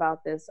keep hearing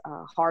about this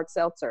hard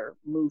seltzer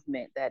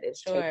movement that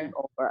is taking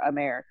over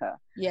America.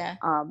 Yeah.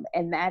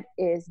 And that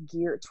is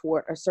geared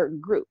toward a certain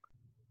group.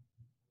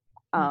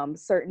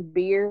 Certain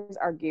beers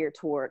are geared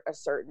toward a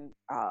certain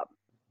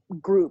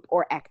group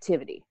or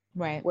activity.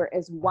 Right.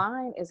 Whereas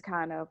wine is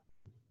kind of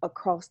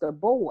across the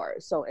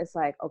board. So it's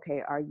like,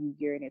 okay, are you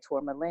gearing it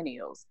toward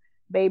millennials,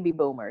 baby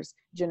boomers,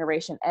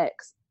 Generation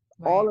X?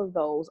 Right. All of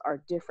those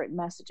are different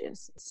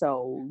messages.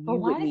 So you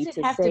would need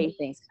to say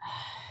things.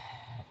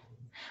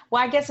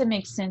 Well, I guess it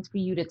makes sense for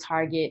you to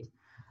target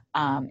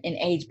an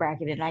age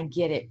bracket, and I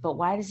get it. But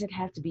why does it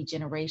have to be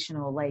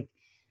generational? Like,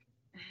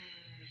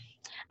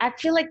 I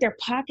feel like there are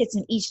pockets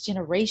in each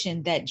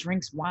generation that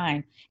drinks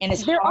wine, and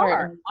it's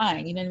hard on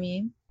wine. You know what I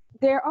mean?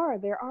 There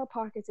are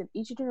pockets in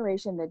each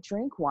generation that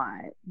drink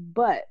wine,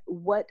 but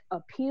what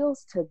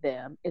appeals to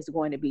them is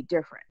going to be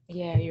different.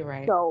 Yeah, you're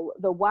right. So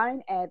the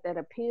wine ad that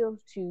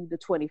appeals to the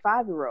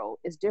 25-year-old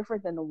is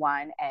different than the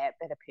wine ad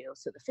that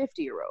appeals to the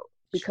 50-year-old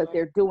because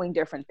they're doing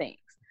different things.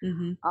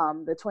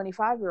 Mm-hmm. The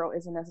 25-year-old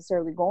isn't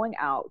necessarily going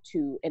out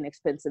to an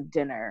expensive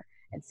dinner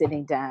and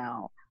sitting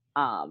down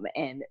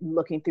and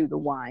looking through the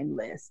wine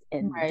list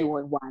and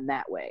doing wine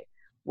that way.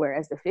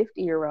 Whereas the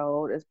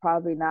 50-year-old is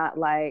probably not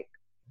like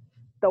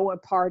throwing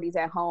parties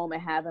at home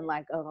and having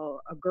like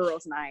a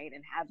girls' night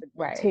and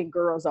having 10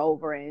 girls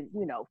over and,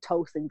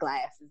 toasting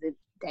glasses and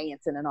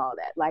dancing and all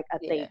that. Like, I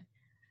think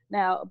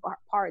now,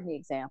 pardon the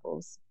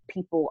examples,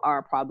 people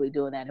are probably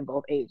doing that in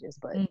both ages,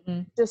 but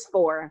just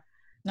for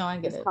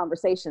this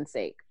conversation's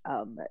sake,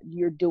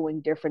 you're doing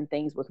different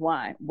things with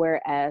wine.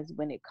 Whereas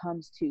when it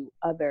comes to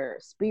other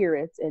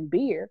spirits and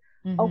beer,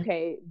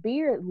 okay,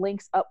 beer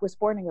links up with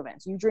sporting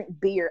events. You drink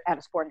beer at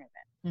a sporting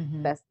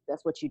event.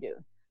 That's what you do.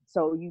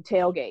 So you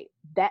tailgate.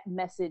 That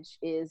message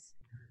is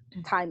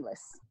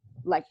timeless.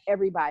 like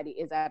everybody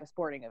is at a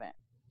sporting event.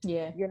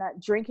 Yeah. You're not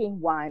drinking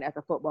wine at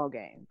the football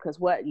game because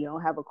what? You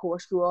don't have a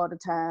corkscrew all the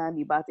time.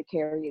 You're about to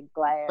carry a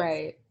glass.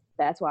 Right.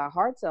 That's why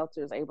hard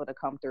seltzer is able to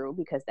come through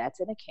because that's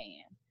in a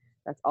can.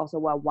 That's also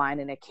why wine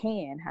in a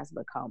can has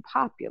become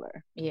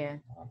popular. Yeah.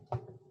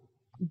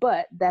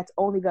 But that's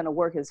only going to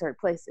work in certain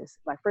places.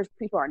 Like, first,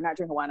 people are not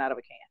drinking wine out of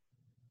a can.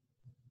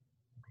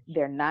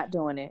 They're not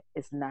doing it.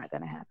 It's not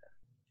going to happen.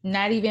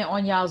 Not even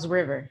on y'all's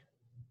river,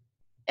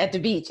 at the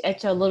beach,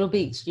 at your little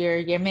beach,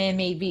 your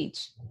man-made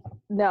beach.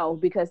 No,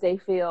 because they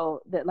feel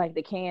that like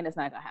the can is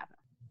not going to happen.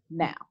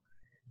 Now,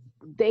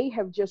 they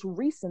have just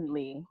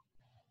recently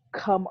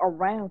come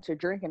around to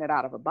drinking it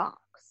out of a box.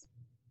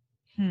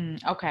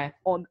 Okay.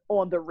 On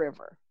the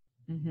river.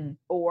 Mm-hmm.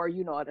 Or,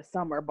 at a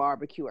summer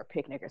barbecue or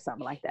picnic or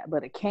something like that.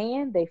 But a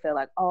can, they feel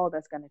like, oh,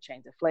 that's going to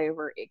change the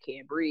flavor. It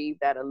can't breathe.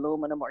 That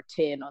aluminum or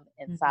tin on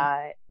the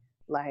inside,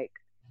 like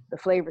the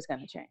flavor's going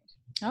to change.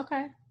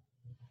 Okay.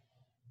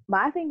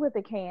 My thing with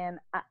the can,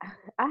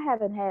 I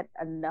haven't had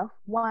enough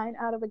wine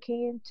out of a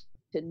can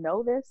to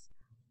know this.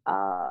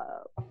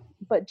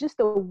 But just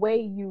the way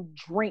you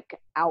drink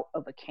out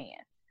of a can,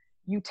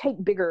 you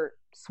take bigger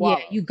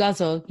swallows. Yeah, you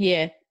guzzle.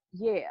 Yeah.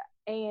 Yeah.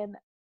 And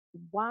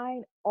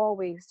wine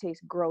always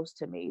tastes gross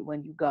to me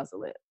when you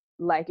guzzle it.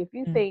 Like if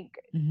you think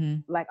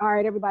like, all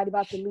right, everybody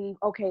about to leave.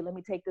 Okay, let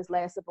me take this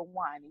last sip of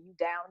wine, and you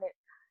down it.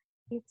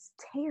 It's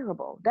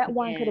terrible. That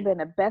wine could have been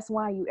the best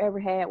wine you ever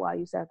had while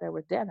you sat there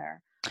with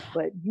dinner.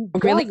 But you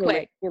really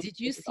quick. Did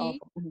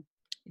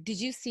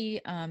you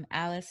see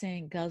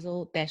Allison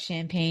guzzle that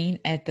champagne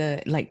at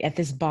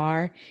this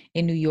bar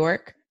in New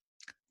York?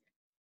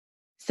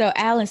 So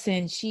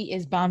Allison, she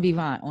is Bon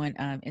Vivant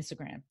on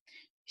Instagram.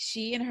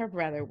 She and her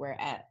brother were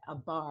at a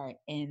bar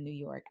in New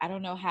York. I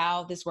don't know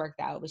how this worked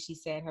out, but she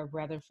said her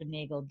brother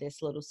finagled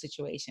this little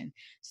situation.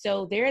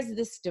 So there's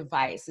this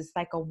device. It's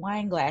like a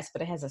wine glass,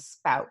 but it has a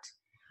spout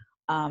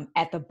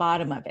at the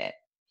bottom of it.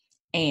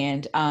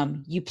 And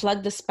you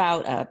plug the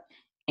spout up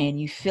and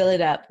you fill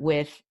it up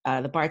with,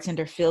 the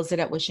bartender fills it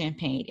up with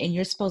champagne. And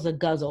you're supposed to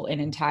guzzle an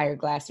entire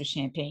glass of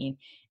champagne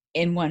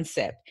in one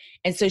sip.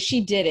 And so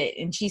she did it.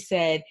 And she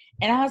said,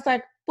 and I was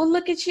like, well,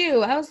 look at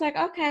you. I was like,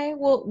 okay,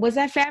 well, was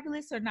that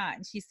fabulous or not?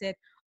 And she said,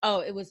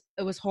 oh, it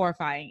was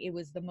horrifying. It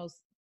was it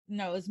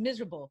was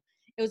miserable.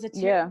 It was a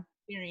terrible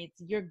experience.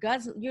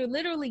 You're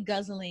literally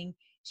guzzling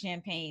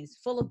champagnes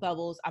full of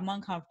bubbles. I'm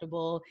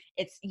uncomfortable.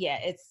 It's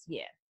bad.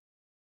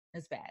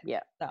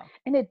 Yeah. So.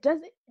 And it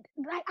doesn't,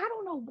 like, I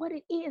don't know what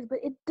it is, but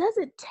it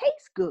doesn't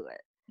taste good.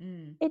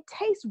 It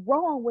tastes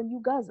wrong when you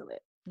guzzle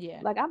it. Yeah.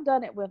 Like I've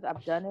done it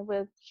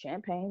with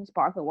champagne,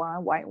 sparkling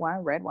wine, white wine,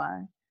 red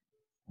wine.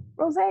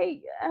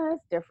 Rosé,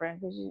 it's different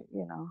because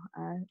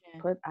I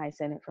put ice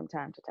in it from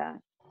time to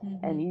time,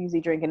 and you usually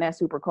drinking that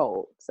super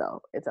cold,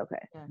 so it's okay.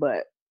 Yeah.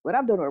 But when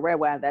I'm doing with red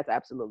wine, that's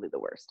absolutely the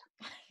worst.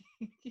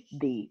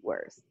 The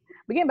worst.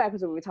 But getting back to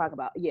what we were talking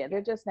about,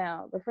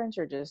 the French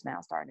are just now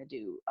starting to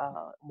do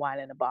wine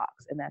in a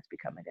box, and that's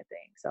becoming a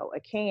thing. So a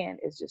can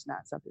is just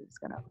not something that's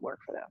going to work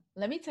for them.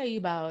 Let me tell you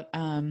about,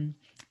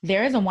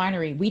 there is a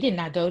winery. We did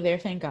not go there,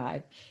 thank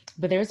God,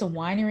 but there's a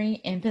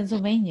winery in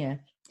Pennsylvania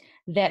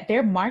that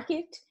their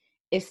market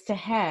is to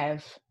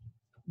have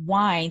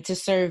to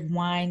serve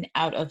wine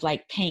out of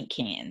like paint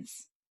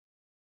cans.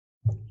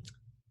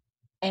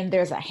 And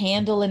there's a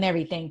handle and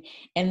everything.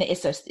 And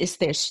it's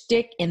their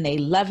shtick and they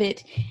love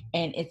it.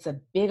 And it's a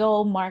big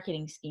old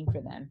marketing scheme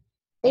for them.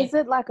 Is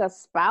it like a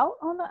spout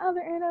on the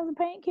other end of the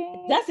paint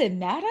can? Does it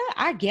matter?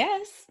 I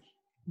guess.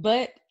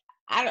 But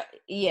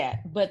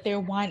but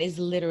their wine is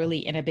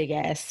literally in a big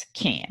ass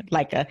can,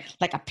 like a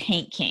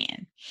paint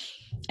can.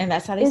 And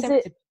that's how they serve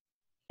it.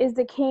 Is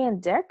the can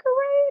decorated?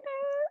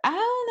 I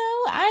don't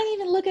know. I didn't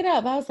even look it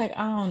up. I was like,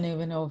 I don't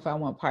even know if I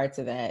want parts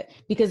of that.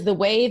 Because the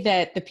way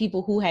that the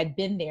people who had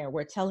been there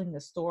were telling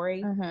the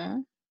story,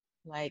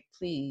 like,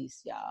 please,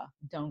 y'all,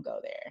 don't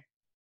go there.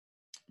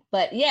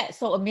 But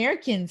so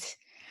Americans,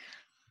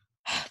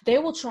 they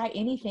will try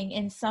anything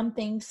and some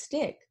things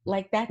stick.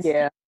 Like that's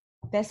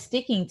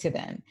sticking to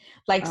them.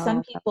 Like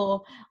some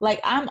people, like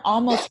I'm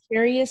almost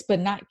curious, but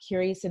not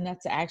curious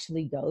enough to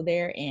actually go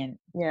there and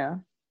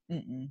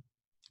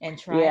and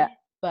try it,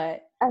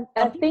 but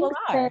I think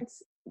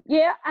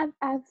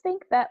I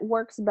think that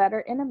works better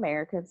in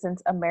America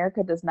since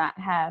America does not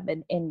have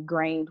an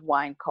ingrained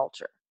wine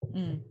culture.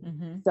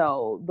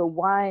 So the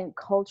wine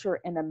culture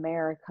in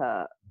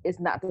America is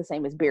not the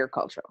same as beer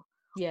culture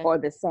or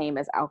the same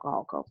as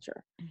alcohol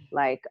culture.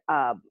 Like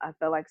I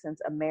feel like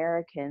since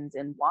Americans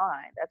in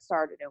wine, that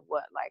started in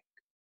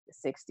the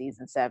 60s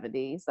and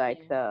 70s,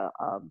 like the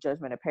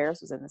Judgment of Paris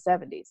was in the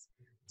 70s.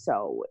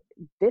 So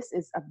this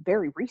is a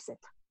very recent.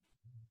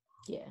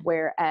 Yeah.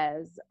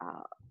 Whereas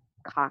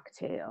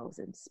cocktails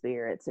and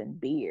spirits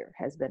and beer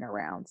has been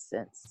around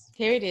since.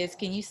 Here it is.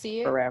 Can you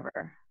see it?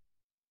 Forever.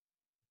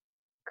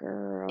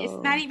 Girl. It's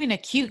not even a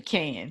cute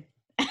can.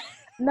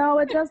 No,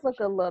 it does look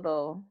a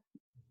little.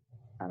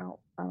 I don't.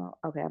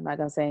 Okay, I'm not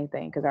gonna say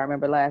anything because I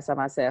remember last time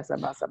I said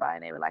something about somebody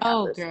and they were like, "I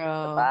listened to the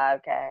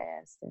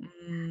podcast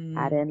and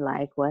I didn't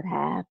like what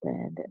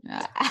happened."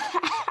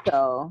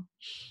 So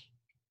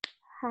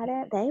how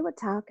they were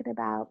talking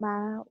about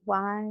my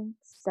wine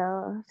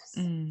stuffs.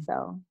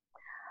 So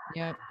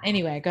yeah.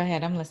 Anyway, go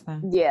ahead. I'm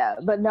listening. yeah,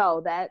 but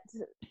no, that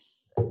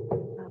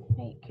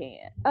paint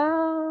can.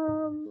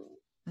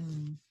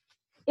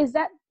 Is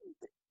that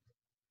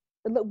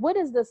what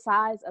is the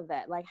size of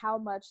that? Like, how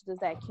much does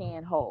that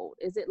can hold?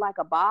 Is it like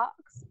a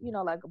box? You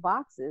know, like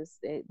boxes.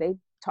 They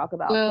talk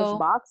about push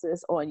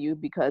boxes on you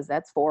because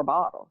that's 4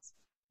 bottles,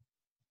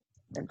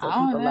 and so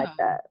people like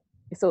that.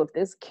 So if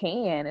this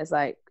can is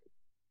like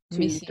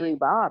 2-3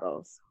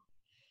 bottles,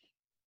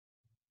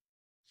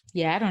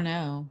 yeah, I don't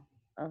know.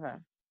 Okay.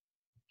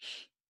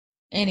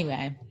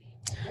 Anyway,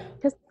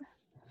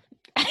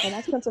 and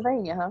that's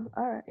Pennsylvania, huh?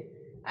 All right.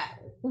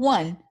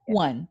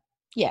 One.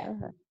 Yeah.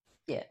 Okay.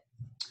 Yeah.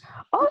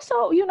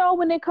 Also, you know,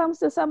 when it comes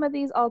to some of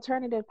these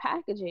alternative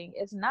packaging,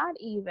 it's not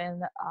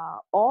even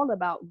all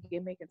about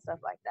gimmick and stuff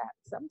like that.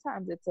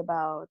 Sometimes it's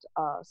about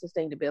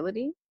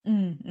sustainability.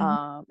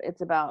 Mm-hmm.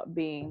 It's about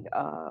being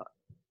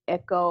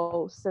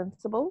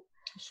eco-sensible.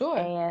 Sure.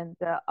 And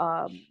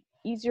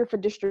easier for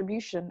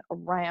distribution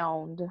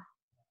around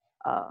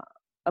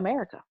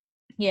America.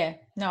 Yeah.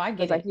 No, I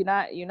get it. Like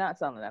you're not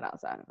selling that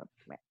outside of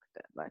America.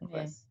 Like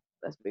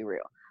let's be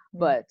real. Yeah.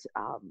 But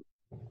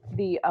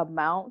the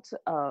amount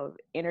of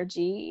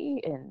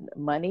energy and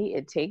money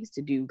it takes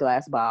to do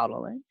glass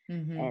bottling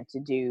and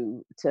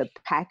to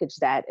package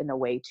that in a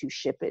way to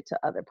ship it to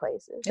other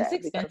places. It's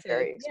expensive.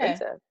 Very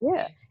expensive.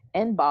 Yeah.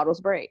 And bottles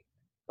break,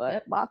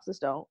 but boxes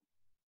don't.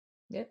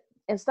 Yep.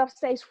 And stuff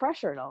stays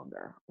fresher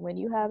longer when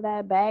you have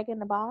that bag in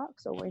the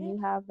box, or when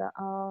you have the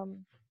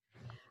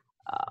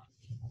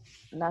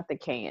not the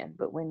can,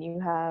 but when you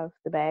have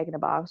the bag in the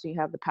box, you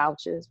have the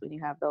pouches, when you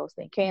have those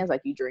things. Cans,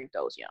 like, you drink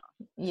those young.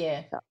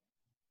 Yeah. So.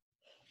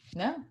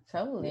 No,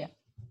 totally. Yeah.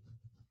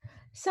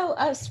 So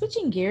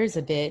switching gears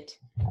a bit,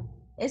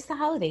 it's the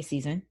holiday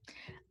season,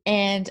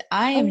 and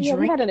I am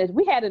drinking.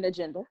 We had an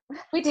agenda.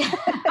 We did.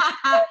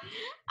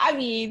 I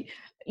mean,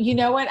 you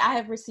know what? I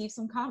have received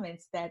some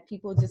comments that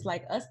people just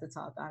like us to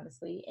talk,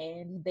 honestly,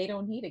 and they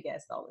don't need a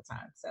guest all the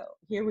time. So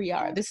here we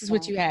are. This is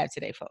what you have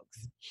today,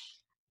 folks.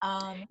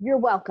 You're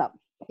welcome.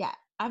 Yeah,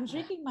 I'm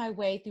drinking my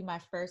way through my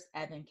first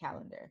Advent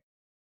calendar.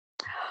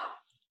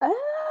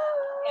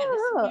 Oh, yeah,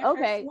 this is my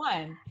first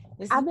one.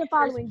 I've been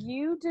following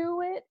you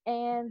do it,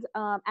 and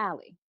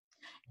Allie.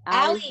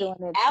 Allie's doing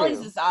it too. Allie's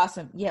is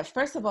awesome. Yeah,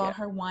 first of all,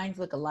 her wines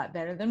look a lot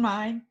better than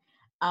mine.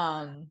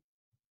 And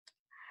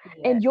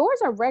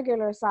yours are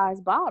regular size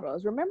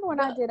bottles. Remember when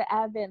I did an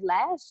Advent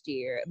last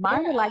year?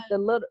 Mine were like the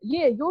little.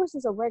 Yeah, yours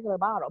is a regular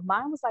bottle.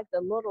 Mine was like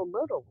the little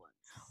one.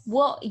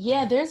 Well,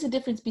 yeah, there's a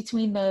difference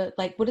between the,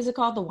 like, what is it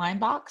called? The wine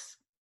box?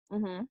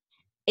 Mm-hmm.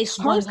 It's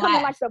hers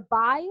coming like the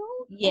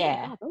vial?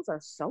 Yeah. Oh God, those are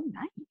so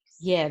nice.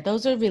 Yeah,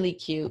 those are really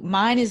cute.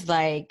 Mine is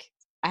like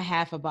a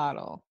half a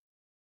bottle.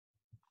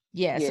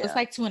 Yeah, so it's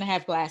like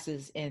 2.5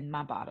 glasses in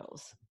my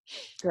bottles.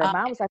 Girl,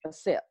 mine was like a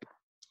sip.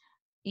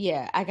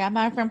 Yeah, I got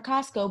mine from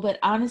Costco, but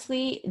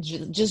honestly,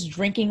 just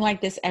drinking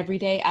like this every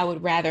day, I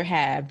would rather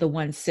have the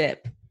one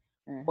sip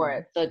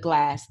or the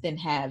glass than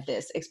have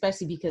this,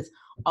 especially because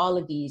all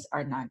of these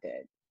are not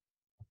good.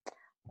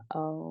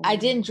 Oh, I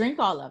didn't drink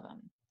all of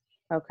them.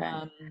 Okay.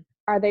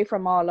 Are they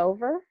from all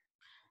over?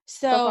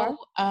 So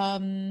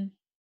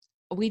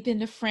we've been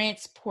to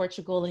France,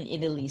 Portugal, and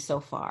Italy so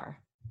far.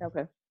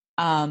 Okay.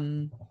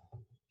 And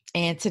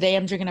today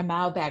I'm drinking a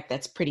Malbec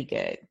that's pretty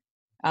good.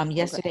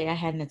 Yesterday I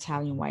had an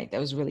Italian white that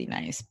was really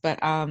nice. But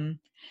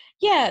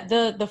yeah,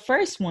 the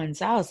first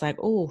ones I was like,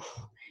 oh,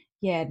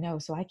 yeah, no,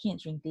 so I can't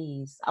drink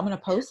these. I'm gonna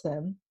post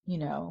them, you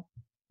know.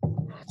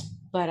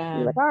 But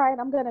you're like, all right,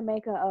 I'm gonna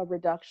make a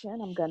reduction.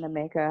 I'm gonna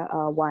make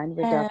a wine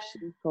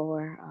reduction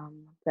for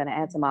gonna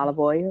add some olive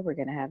oil. We're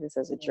gonna have this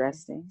as a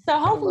dressing. So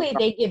hopefully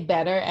they get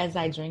better as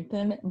I drink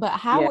them. But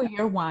how are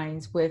your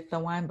wines with the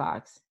wine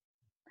box?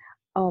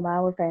 Oh,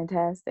 mine were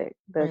fantastic.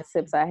 The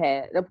sips I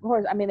had, of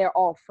course, I mean, they're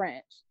all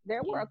French.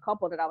 There were a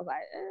couple that I was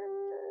like,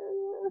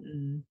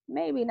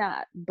 maybe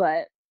not,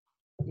 but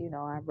you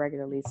know, I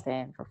regularly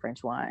stand for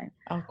French wine.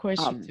 Of course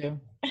you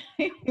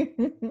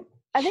do.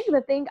 I think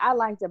the thing I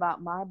liked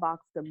about my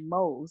box the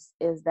most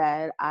is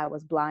that I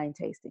was blind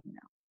tasting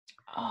them.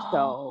 Oh.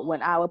 So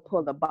when I would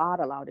pull the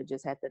bottle out, it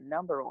just had the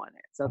number on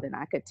it. So then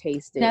I could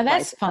taste it. Now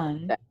that's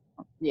fun.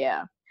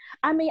 Yeah.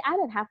 I mean, I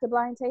didn't have to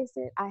blind taste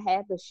it. I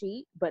had the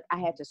sheet, but I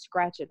had to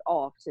scratch it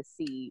off to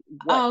see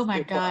what. Oh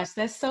my gosh,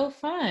 that's so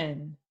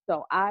fun.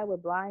 So I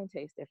would blind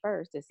taste it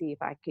first to see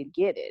if I could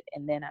get it,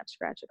 and then I'd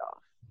scratch it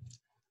off.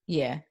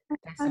 Yeah.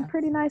 I'm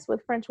pretty nice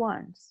with French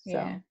wines. So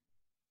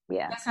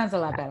yeah. That sounds a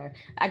lot better.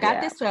 I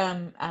got this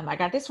from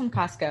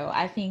Costco.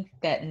 I think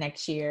that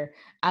next year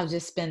I'll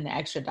just spend the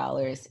extra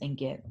dollars and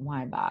get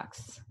wine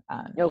box.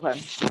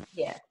 Okay.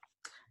 Yeah.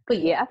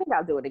 But yeah, I think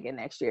I'll do it again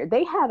next year.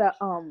 They had a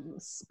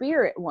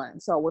spirit one,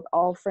 so with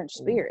all French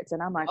spirits,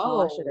 and I'm like,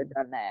 I should have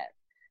done that.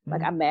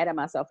 Like, I'm mad at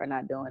myself for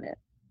not doing it.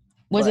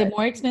 Was it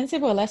more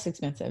expensive or less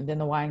expensive than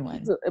the wine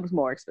one? It was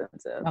more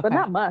expensive, but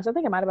not much. I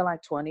think it might have been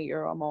like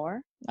 €20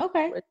 more.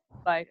 Okay. Which,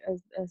 like,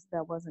 as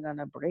that wasn't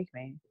gonna break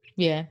me.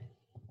 Yeah.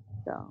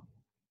 So,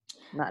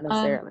 not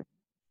necessarily.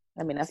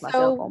 I mean, that's my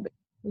cell So, phone bill.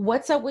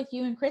 what's up with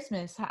you and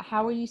Christmas?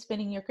 How are you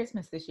spending your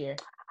Christmas this year?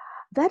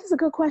 That is a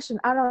good question.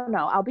 I don't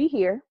know. I'll be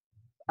here.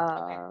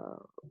 Okay.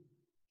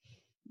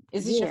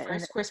 Is this your Yeah, and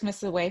first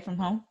Christmas away from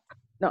home?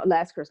 no,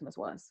 last Christmas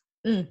was.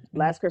 Mm-hmm.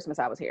 Last Christmas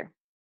I was here.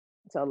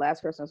 So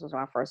last Christmas was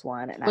my first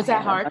one, and Was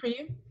that hard for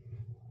you?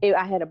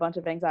 I had a bunch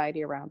of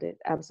anxiety around it.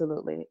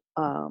 Absolutely.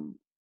 And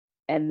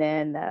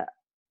then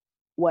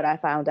what I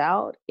found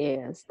out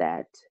is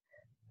that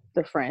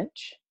the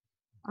French,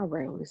 I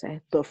rarely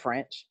say the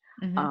French,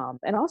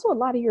 and also a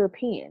lot of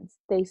Europeans,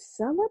 they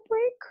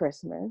celebrate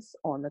Christmas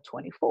on the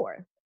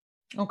 24th.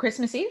 On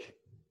Christmas Eve?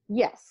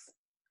 Yes.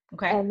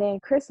 Okay. And then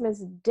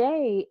Christmas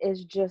Day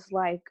is just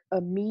like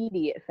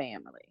immediate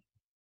family.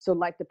 So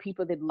like the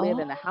people that live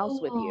in the house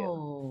with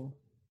you.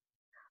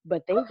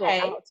 But they go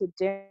out to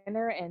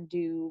dinner and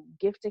do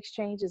gift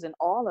exchanges and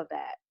all of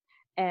that.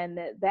 And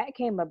that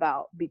came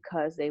about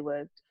because they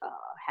would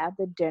have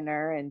the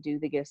dinner and do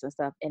the gifts and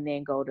stuff and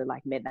then go to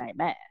like midnight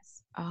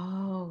mass.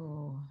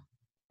 Oh.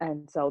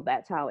 And so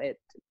that's how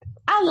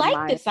I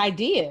like this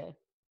idea.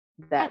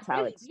 That's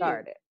how it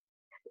started.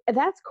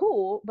 That's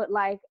cool, but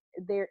like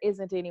there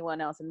isn't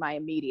anyone else in my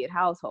immediate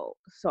household.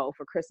 So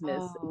for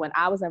Christmas, when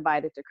I was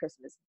invited to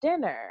Christmas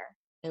dinner,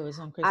 it was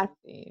on Christmas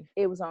Eve.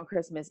 It was on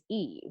Christmas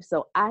Eve.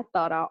 So I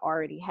thought I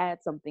already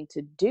had something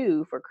to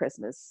do for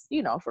Christmas,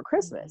 for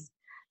Christmas. Mm-hmm.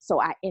 So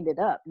I ended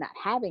up not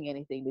having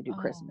anything to do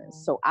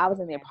Christmas. So I was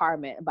in the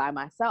apartment by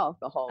myself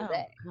the whole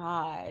day.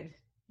 God.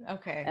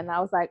 Okay. And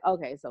I was like,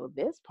 okay, so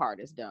this part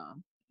is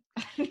dumb.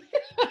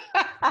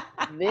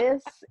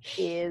 This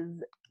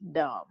is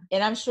dumb.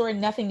 And I'm sure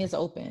nothing is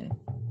open.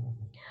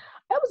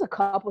 There was a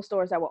couple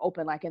stores that were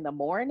open like in the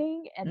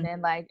morning, and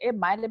then like it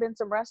might have been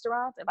some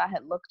restaurants if I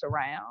had looked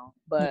around,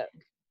 but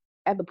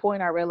at the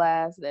point I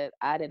realized that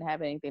I didn't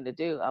have anything to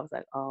do, I was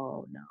like,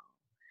 oh no.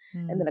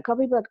 And then a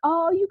couple people were like,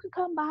 oh, you can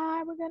come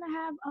by, we're gonna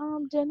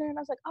have dinner. And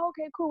I was like, oh,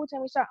 okay, cool, what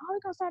time we start? Oh, we're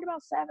gonna start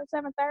about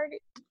 7:30.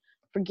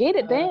 Forget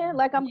it then,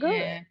 like I'm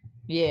good.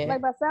 Yeah.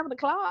 Like by 7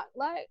 o'clock,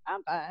 like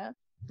I'm fine.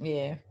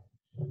 Yeah.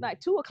 Like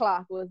 2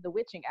 o'clock was the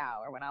witching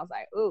hour when I was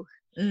like, ooh.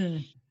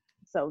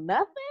 So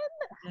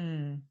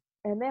nothing.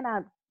 And then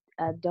I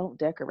don't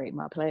decorate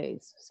my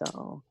place.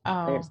 So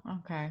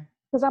okay.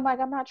 Because I'm like,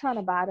 I'm not trying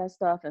to buy that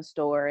stuff and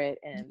store it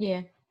and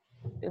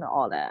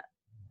all that.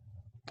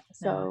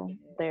 So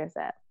there's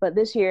that. But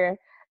this year,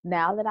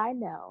 now that I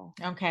know,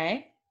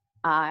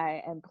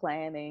 I am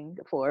planning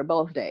for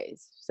both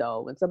days.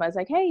 So when somebody's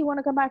like, hey, you want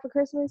to come back for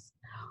Christmas?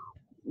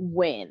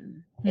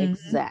 When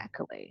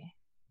exactly?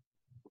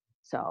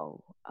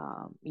 So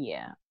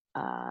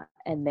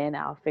and then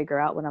I'll figure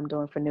out what I'm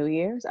doing for New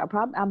Year's.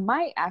 I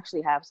might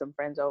actually have some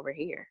friends over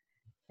here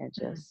and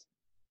just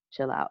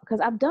chill out because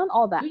I've done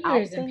all that. New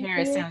Year's in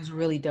Paris sounds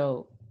really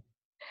dope.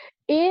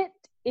 It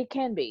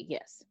can be,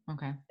 yes.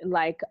 Okay.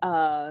 Like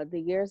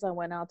the years I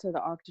went out to the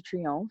Arc de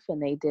Triomphe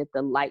and they did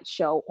the light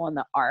show on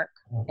the Arc,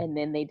 and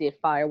then they did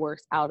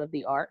fireworks out of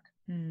the Arc.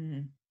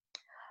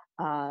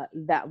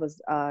 That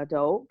was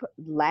dope.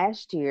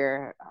 Last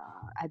year,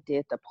 I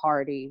did the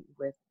party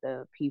with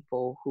the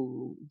people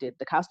who did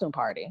the costume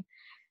party,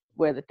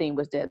 where the theme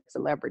was dead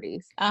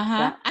celebrities.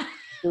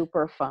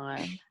 Super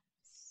fun.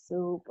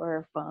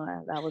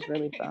 That was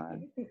really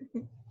fun.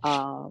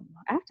 I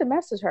have to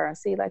message her and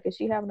see, like, is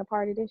she having a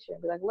party this year?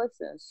 Be like,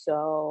 listen,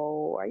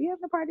 so are you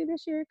having a party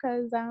this year?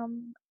 Because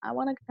I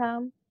want to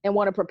come and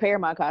want to prepare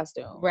my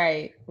costume.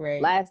 Right.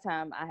 Last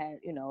time I had,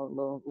 a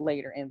little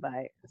later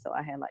invite, so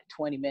I had like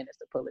 20 minutes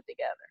to pull it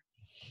together.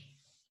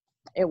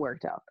 It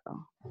worked out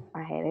though.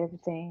 I had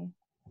everything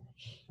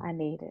I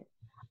needed.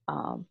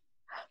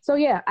 So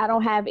yeah, I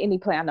don't have any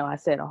plan. I know I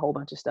said a whole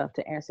bunch of stuff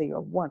to answer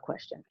your one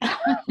question.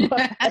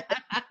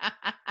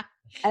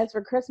 As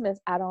for Christmas,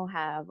 I don't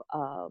have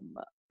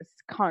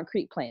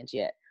concrete plans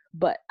yet,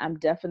 but I'm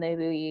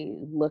definitely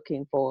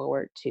looking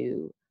forward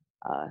to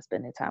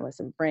spending time with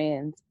some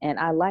friends. And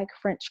I like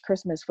French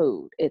Christmas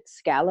food. It's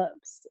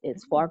scallops,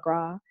 it's foie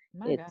gras,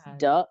 it's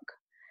duck.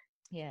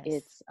 Yes.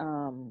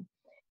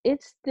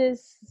 It's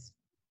this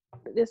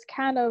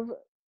kind of,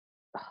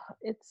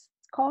 it's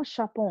called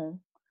chapon,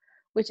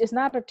 which is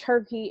not a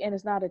turkey and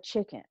it's not a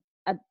chicken.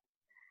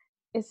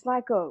 It's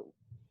like a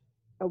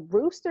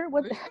rooster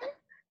with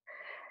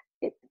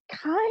it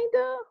kind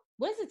of.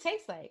 What does it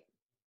taste like?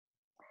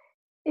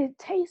 It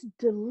tastes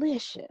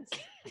delicious.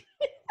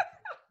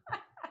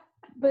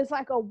 But it's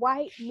like a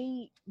white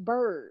meat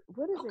bird.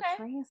 What does it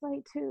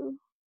translate to?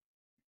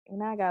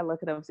 And I gotta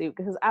look it up, see,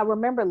 because I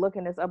remember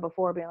looking this up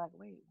before, being like,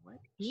 wait, what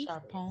is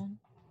Chapon?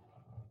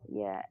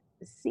 Yeah,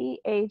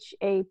 Chapon.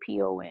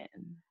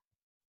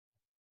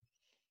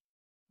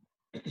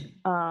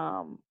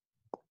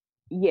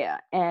 Yeah,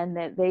 and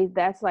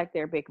that's like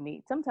their big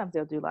meat. Sometimes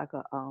they'll do like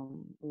a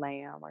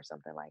lamb or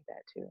something like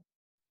that too.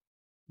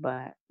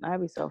 But I'd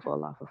be so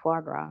full off of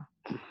foie gras.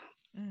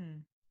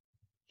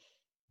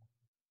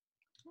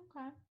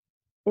 Okay.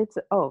 It's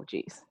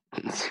geez.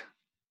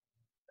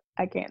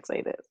 I can't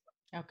say this.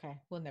 Okay,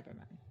 well, never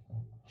mind.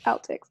 I'll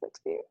text it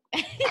to you.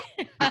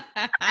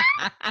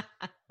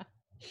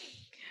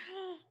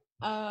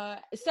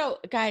 So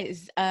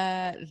guys,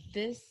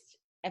 this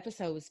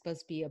episode was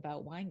supposed to be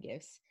about wine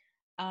gifts.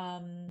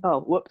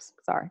 Oh, whoops.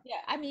 Sorry.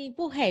 Yeah, I mean,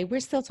 well, hey, we're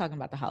still talking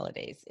about the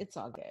holidays. It's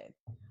all good.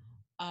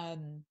 Are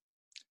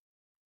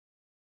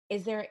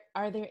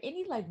there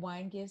any like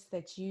wine gifts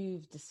that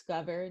you've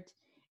discovered?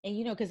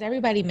 And because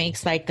everybody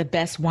makes like the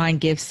best wine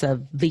gifts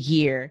of the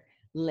year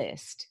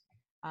list.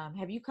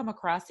 Have you come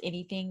across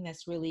anything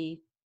that's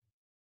really,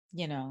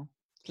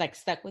 like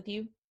stuck with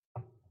you?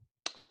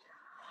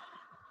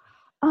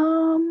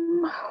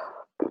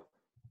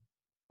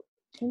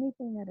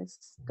 Anything that has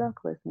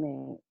stuck with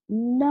me?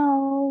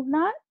 No,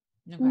 not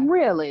Okay.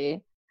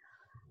 really.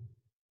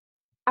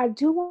 I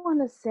do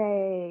want to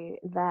say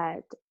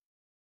that,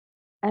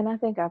 and I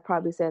think I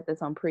probably said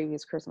this on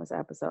previous Christmas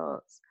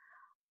episodes.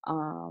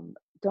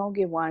 Don't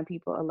give wine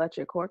people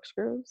electric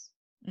corkscrews,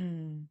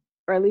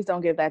 or at least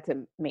don't give that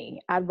to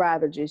me. I'd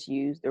rather just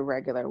use the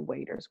regular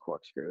waiter's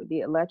corkscrew.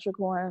 The electric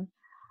one,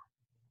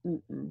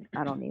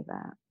 I don't need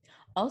that.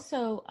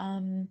 Also,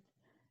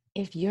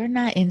 if you're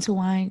not into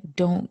wine,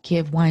 don't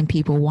give wine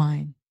people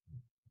wine.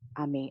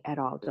 I mean, at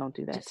all. Don't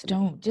do that. Just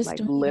don't. Just like,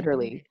 don't.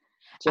 Literally.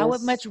 I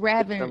would much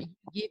rather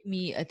give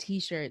me a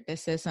T-shirt that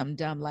says something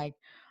dumb like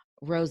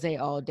 "Rosé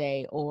all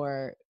day"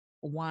 or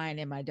 "Wine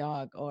and my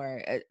dog"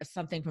 or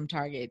something from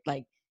Target.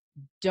 Like,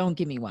 don't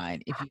give me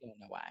wine if you don't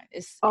know wine.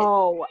 It's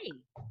great.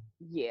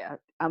 Yeah.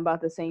 I'm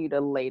about to send you the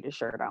latest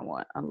shirt I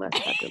want, unless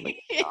I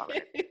deleted it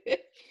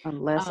already.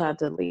 Unless I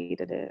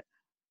deleted it.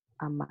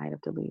 I might have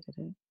deleted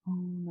it. Oh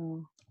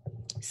no.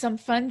 Some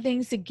fun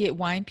things to get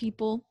wine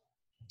people,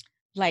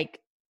 like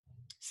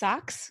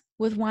socks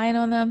with wine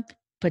on them,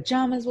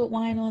 pajamas with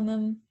wine on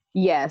them.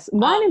 Yes,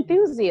 Wine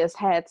Enthusiast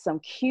had some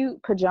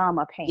cute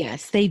pajama pants.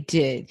 Yes, they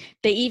did.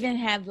 They even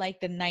have like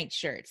the night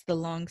shirts, the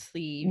long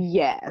sleeve,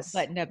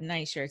 button-up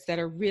night shirts that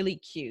are really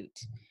cute.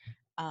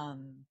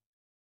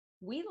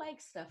 We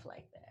like stuff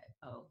like that.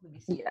 Oh, let me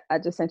see. Yeah, I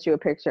just sent you a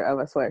picture of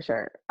a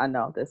sweatshirt. I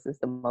know this is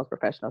the most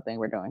professional thing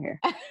we're doing here.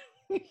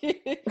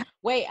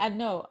 Wait, I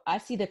know. I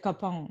see the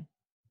capon.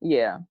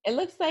 Yeah. It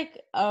looks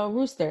like a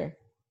rooster.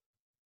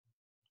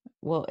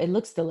 Well, it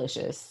looks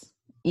delicious,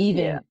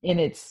 even in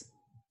its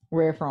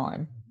rare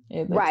form.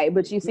 Right,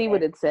 but you see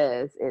what it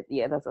says. That's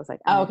what I was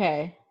like.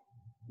 Okay.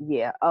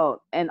 Yeah.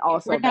 Oh, and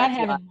also if we're not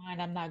having wine,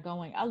 I'm not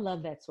going. I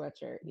love that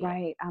sweatshirt. Yeah.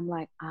 Right. I'm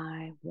like,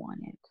 I want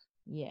it.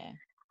 Yeah.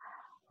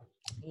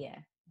 Yeah.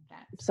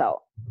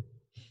 So.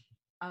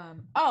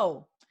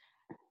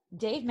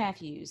 Dave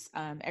Matthews.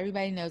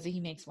 Everybody knows that he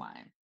makes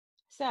wine.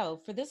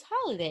 So for this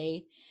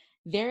holiday,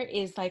 there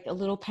is like a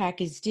little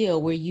package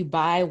deal where you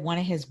buy one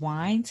of his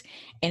wines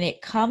and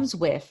it comes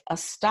with a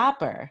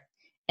stopper,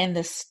 and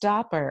the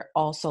stopper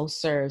also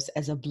serves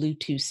as a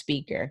Bluetooth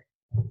speaker.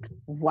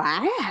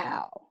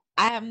 Wow.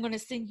 I am going to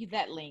send you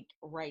that link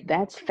right now.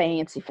 That's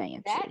fancy.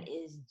 That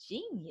is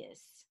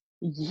genius.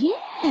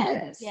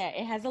 Yes. Yeah,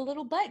 it has a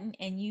little button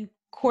and you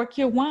cork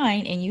your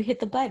wine and you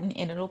hit the button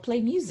and it'll play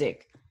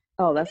music.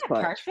 Oh, that's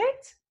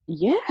perfect.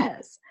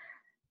 Yes.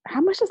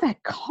 How much does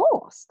that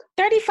cost?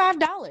 $35.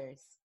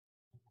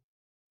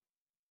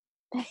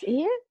 That's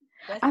it?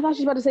 I thought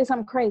you were about to say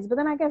something crazy, but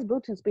then I guess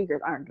Bluetooth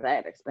speakers aren't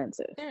that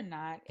expensive. They're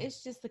not.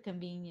 It's just the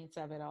convenience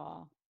of it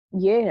all.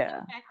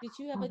 Yeah. The fact that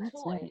you have a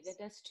toy that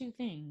does two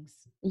things.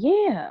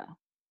 Yeah.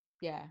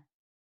 Yeah.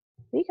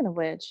 Speaking of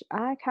which,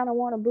 I kind of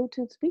want a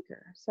Bluetooth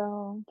speaker,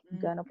 so I'm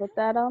gonna put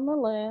that on the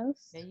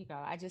list. There you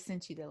go. I just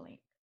sent you the link.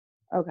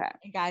 Okay.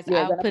 And guys,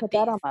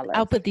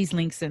 I'll put these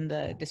links in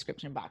the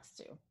description box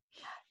too.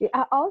 Yeah,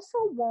 I also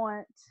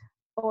want.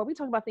 Oh, are we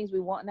talking about things we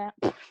want now?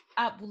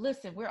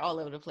 Listen, we're all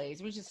over the place.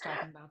 We're just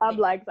talking about. I'm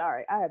like,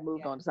 sorry, I had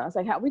moved on to something. I was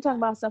like, how we talking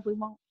about stuff we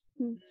want?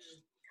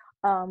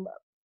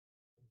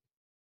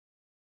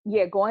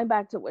 Yeah, going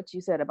back to what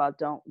you said about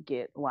don't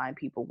get wine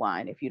people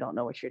wine if you don't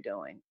know what you're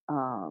doing.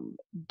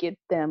 Get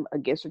them a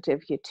gift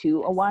certificate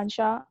to a wine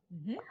shop.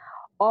 Mm-hmm.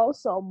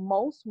 Also,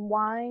 most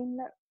wine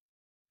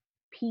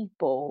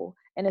people,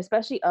 and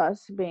especially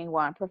us being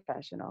wine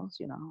professionals,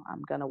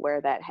 I'm gonna wear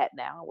that hat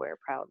now and wear it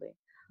proudly.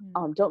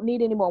 Don't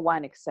need any more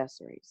wine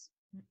accessories.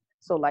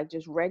 So like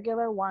just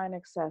regular wine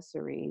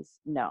accessories,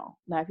 no.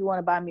 Now if you want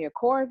to buy me a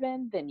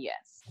Corvin, then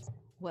yes.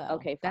 Well,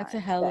 okay, that's a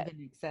hell of an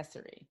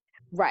accessory.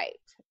 Right.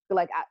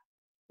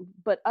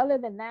 But other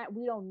than that,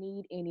 we don't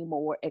need any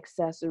more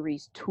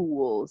accessories,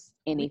 tools,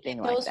 anything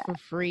like that. We get those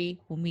for free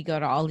when we go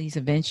to all these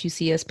events you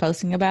see us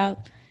posting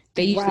about.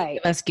 They usually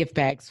give us gift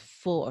bags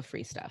full of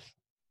free stuff.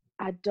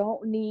 I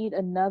don't need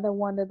another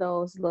one of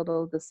those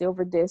the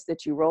silver discs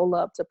that you roll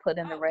up to put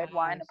in the red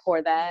wine and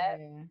pour that.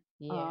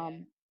 Yeah.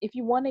 If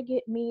you want to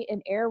get me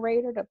an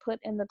aerator to put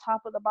in the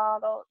top of the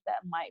bottle,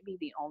 that might be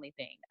the only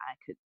thing I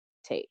could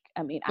take.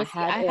 I mean, I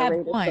have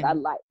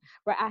aerators,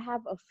 but I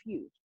have a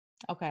few.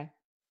 Okay.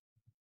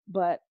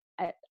 But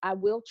I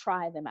will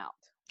try them out.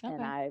 Okay.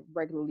 And I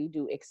regularly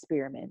do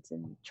experiments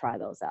and try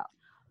those out.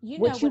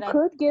 What you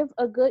could give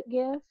a good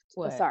gift.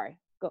 Sorry.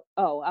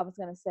 I was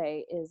going to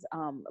say is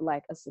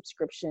like a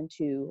subscription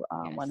to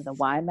one of the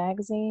wine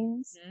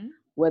magazines,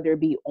 whether it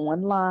be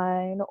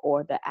online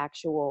or the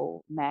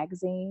actual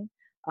magazine.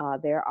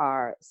 There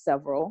are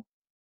several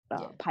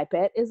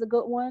Pipette is a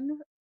good one.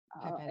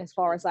 As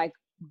far as like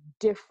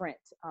different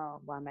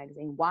wine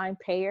magazine. Vine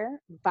Pair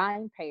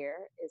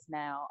is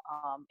now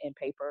in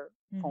paper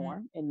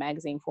form, in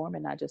magazine form,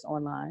 and not just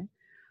online.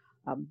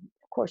 Of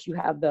course, you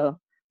have the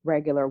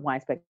regular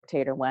Wine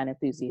Spectator, Wine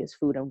Enthusiast,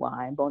 Food and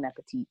Wine, Bon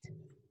Appetit.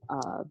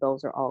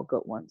 Those are all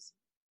good ones.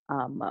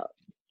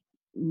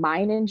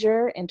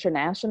 Meininger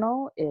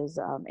International is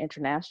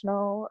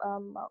international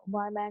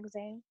wine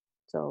magazine.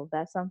 So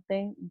that's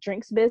something.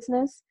 Drinks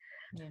Business.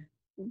 Yeah.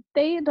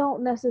 They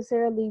don't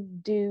necessarily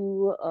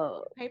do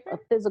a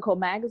physical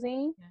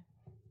magazine,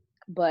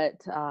 but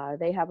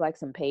they have like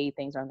some paid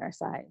things on their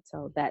site.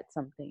 So that's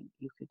something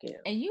you could get.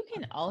 And you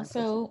can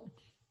also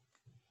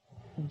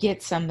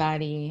get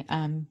somebody,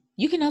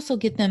 you can also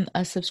get them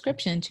a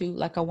subscription to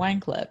like a wine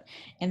club.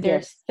 And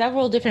there's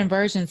several different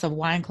versions of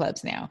wine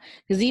clubs now,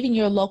 because even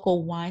your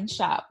local wine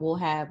shop will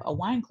have a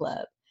wine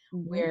club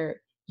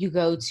where you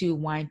go to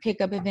wine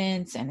pickup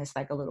events and it's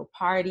like a little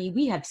party.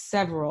 We have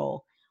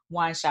several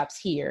wine shops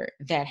here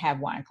that have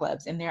wine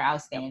clubs, and they're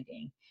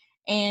outstanding.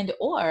 And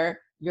or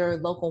your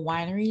local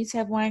wineries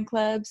have wine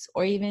clubs,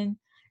 or even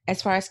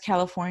as far as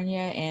California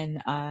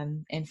and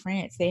in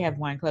France, they have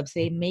wine clubs.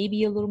 They may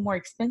be a little more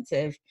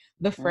expensive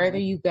the further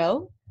you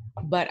go,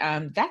 but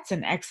that's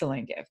an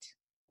excellent gift.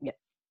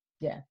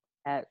 Yeah,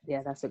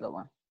 that's a good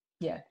one.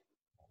 Yeah,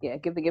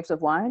 give the gift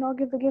of wine or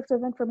give the gift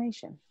of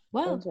information.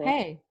 Well,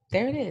 hey,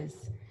 there it is.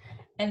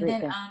 And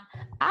then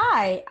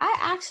I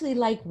actually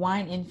like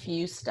wine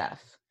infused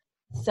stuff.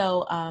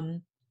 So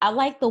I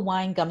like the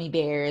wine gummy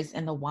bears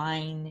and the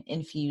wine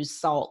infused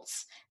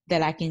salts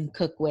that I can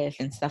cook with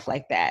and stuff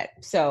like that.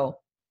 So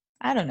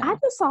I don't know. I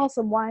just saw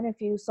some wine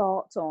infused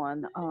salts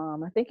on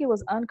I think it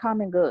was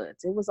Uncommon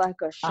Goods. It was like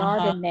a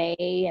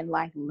Chardonnay and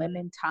like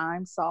lemon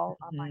thyme salt.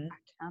 I'm like,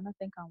 I kind of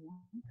think I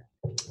want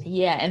that.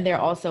 Yeah, and there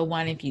are also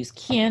wine infused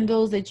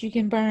candles that you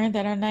can burn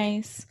that are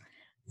nice.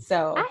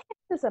 So I had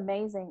this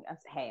amazing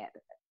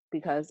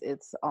because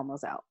it's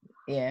almost out.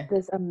 Yeah.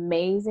 This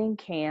amazing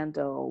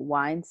candle,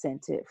 wine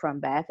scented,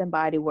 from Bath and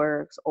Body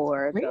Works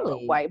or the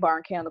White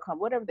Barn Candle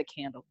Company, whatever the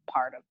candle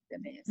part of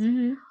them is.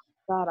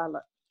 God, I'm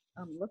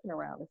looking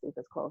around to see if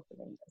it's close to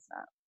me. It's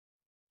not.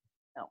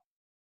 No,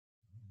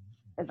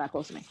 it's not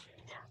close to me.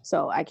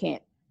 So I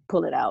can't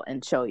pull it out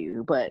and show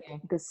you. But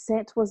the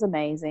scent was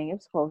amazing. It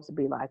was supposed to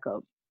be like a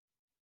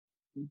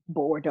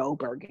Bordeaux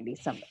burgundy,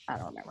 something. I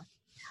don't remember.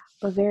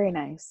 But very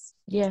nice.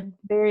 Yeah.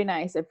 Very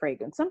nice and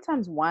fragrant.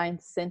 Sometimes wine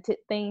scented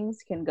things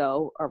can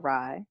go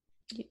awry.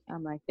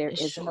 I'm like, there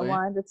isn't a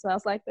wine that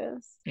smells like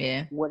this.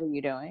 Yeah. What are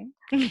you doing?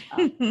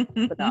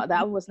 But no,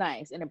 that was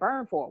nice. And it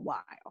burned for a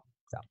while.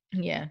 So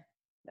yeah.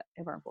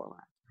 It burned for a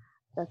while.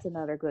 That's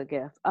another good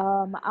gift.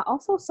 I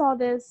also saw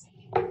this.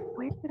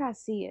 Where did I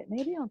see it?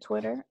 Maybe on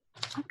Twitter.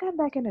 I've gotten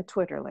back into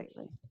Twitter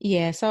lately.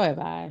 Yeah, so have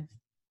I.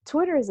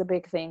 Twitter is a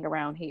big thing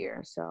around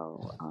here.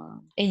 So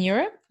in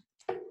Europe?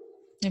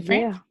 In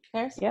France?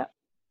 Paris? Yeah.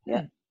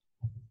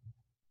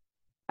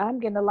 I'm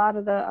getting a lot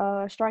of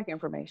the strike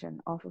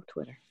information off of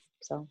Twitter.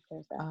 So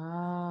there's that.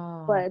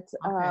 Oh. But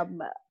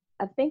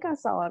I think I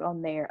saw it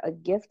on there, a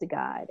gift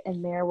guide,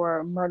 and there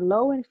were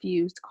Merlot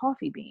infused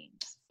coffee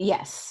beans.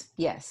 Yes,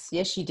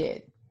 you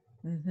did.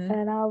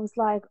 And I was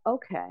like,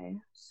 okay,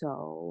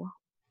 so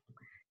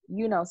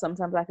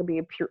sometimes I could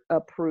be a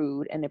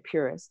prude and a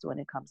purist when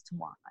it comes to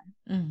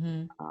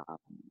wine.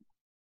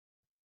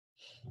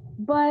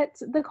 But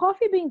the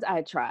coffee beans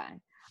I try,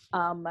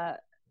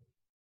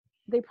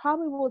 they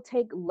probably will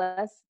taste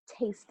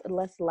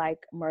less like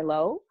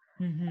Merlot,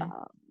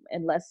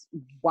 and less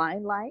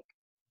wine-like.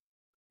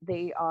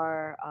 They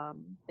are, I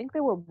think they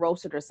were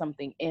roasted or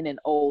something in an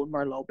old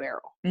Merlot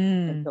barrel.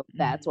 And so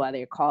that's why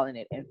they're calling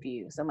it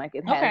infused. I'm like,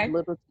 it has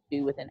little to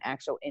do with an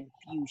actual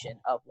infusion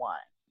of wine.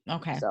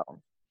 Okay.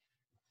 So,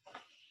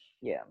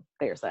 yeah,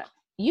 there's that.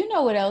 You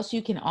know what else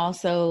you can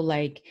also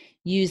like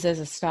use as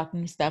a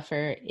stocking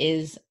stuffer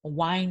is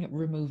wine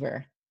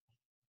remover.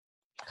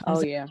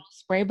 Oh yeah.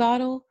 Spray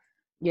bottle.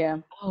 Yeah.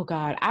 Oh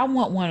God. I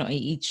want one on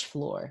each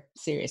floor.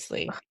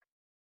 Seriously.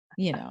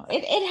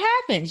 It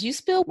happens. You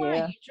spill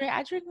wine. Yeah.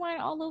 I drink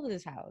wine all over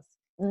this house.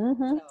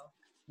 So,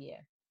 yeah.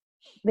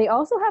 They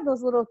also have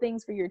those little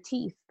things for your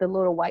teeth, the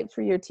little wipes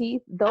for your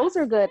teeth. Those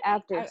are good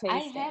after tasting. I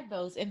have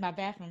those in my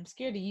bathroom. I'm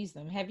scared to use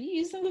them. Have you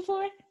used them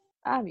before?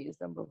 I've used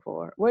them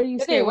before. What are you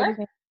scared? What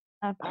do you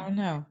I don't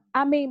know.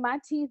 I mean, my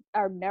teeth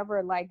are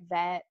never like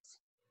that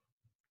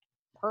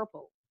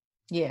purple.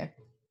 Yeah.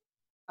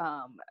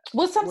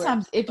 Well,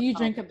 sometimes if you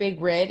drink a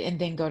big red and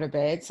then go to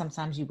bed,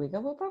 sometimes you wake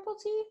up with purple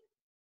teeth.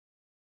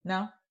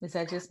 No? Is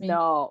that just me?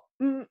 No.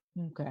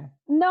 Okay.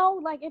 No,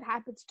 like it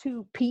happens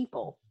to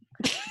people.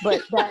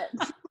 But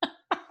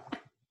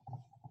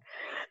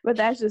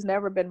that's just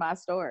never been my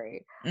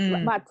story.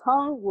 My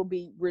tongue will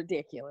be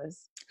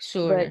ridiculous.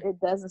 Sure. But it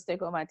doesn't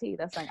stick on my teeth.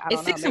 That's like, I don't know.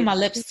 It sticks on my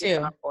lips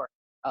too.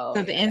 Oh,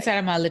 so the inside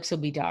of my lips will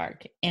be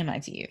dark and my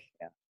teeth.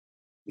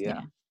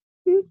 Yeah.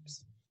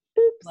 Oops.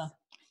 Well.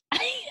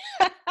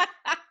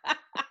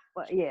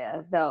 But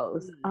yeah,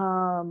 those.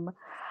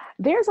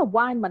 There's a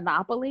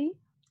Wineopoly.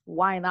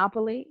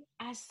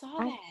 I saw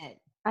that.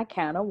 I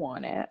kind of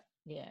want it.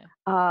 Yeah.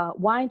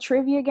 Wine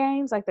trivia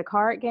games, like the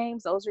card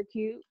games, those are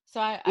cute.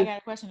 So I got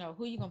a question though.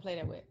 Who you gonna play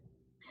that with?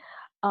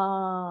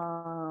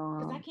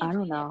 Because I I can't don't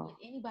play that know.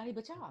 with anybody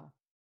but y'all.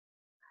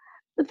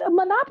 The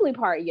Monopoly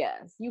part,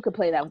 yes, you could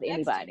play that with That's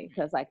anybody different.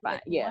 because, like, fine,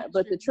 But yeah. one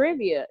But the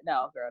trivia. trivia,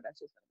 no, girl, that's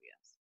just gonna be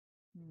us.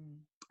 Hmm,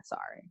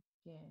 Sorry.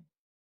 yeah.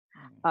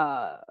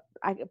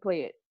 I could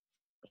play it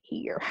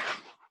here,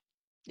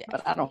 Yeah.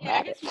 but I don't Yeah, I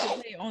have it. guess we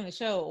could play it on the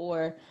show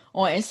or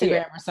on Yeah,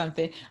 Instagram or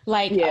something.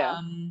 Like yeah.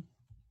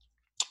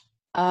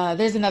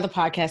 there's another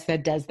podcast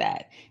that does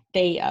that.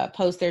 They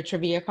post their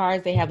trivia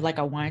cards. They have like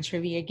a wine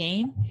trivia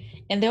game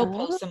and they'll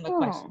post some of the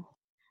questions. Oh,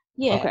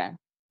 Yeah. okay.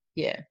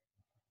 Yeah.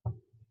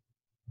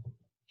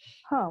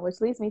 Huh, which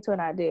leads me to an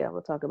idea.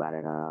 We'll talk about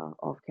it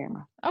off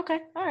camera. Okay.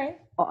 All right.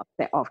 Off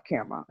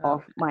camera, Oh.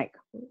 off mic,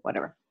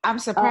 whatever. I'm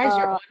surprised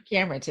you're on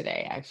camera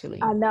today,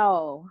 actually. I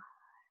know.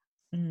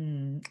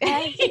 Mm. I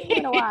haven't seen you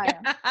in a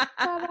while.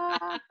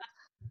 Ta-da.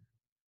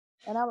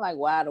 And I'm like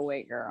wide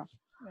awake, girl.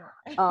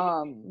 It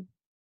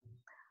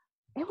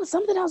was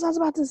something else I was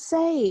about to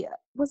say.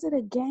 Was it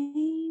a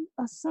game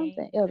or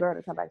something? Yeah, girl,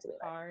 to come back to me.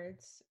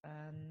 Cards,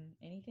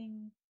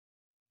 anything?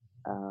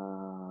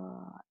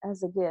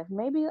 As a gift,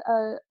 maybe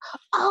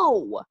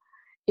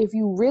if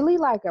you really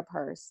like a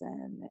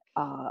person,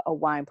 a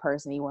wine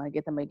person, you want to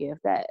get them a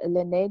gift, that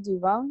Lene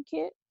Duvin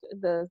kit,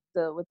 the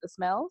with the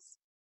smells.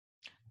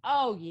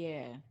 Oh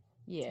yeah.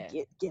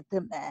 Get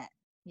them that.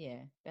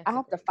 Yeah, I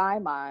have to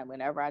find mine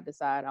whenever I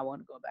decide I want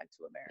to go back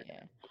to America.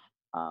 Yeah.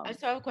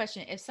 So I have a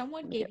question. If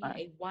someone gave you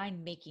a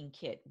wine making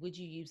kit, would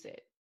you use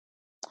it?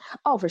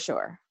 Oh, for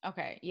sure.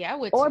 Okay. Yeah, I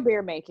would. Or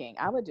beer making.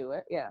 I would do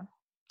it. Yeah.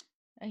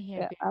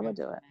 Yeah, I would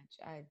do it.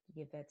 I'd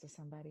give that to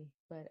somebody.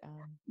 But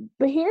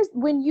here's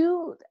when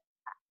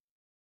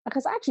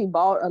because I actually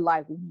bought a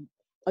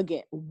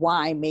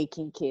wine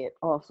making kit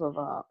off of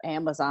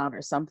Amazon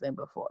or something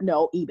before.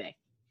 No, eBay.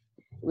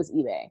 It was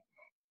eBay.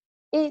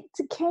 It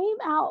came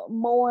out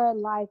more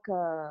like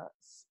a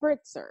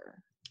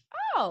spritzer.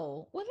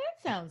 Oh, well,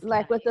 that sounds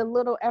like nice. With a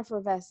little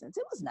effervescence.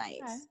 It was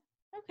nice.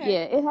 Okay.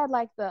 Yeah, it had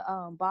like the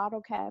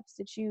bottle caps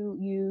that you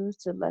use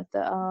to let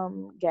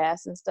the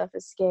gas and stuff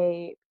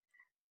escape.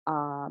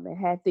 It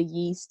had the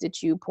yeast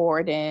that you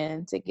poured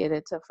in to get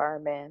it to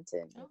ferment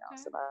and you know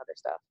some other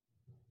stuff.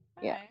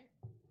 All right.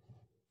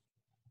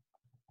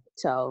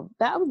 So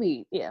that would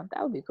be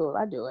cool.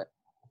 I'd do it.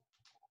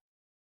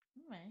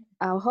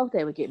 I hope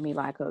they would get me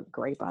like a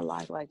grape I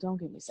like. Like, don't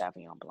give me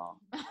Sauvignon Blanc.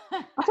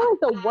 I feel like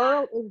the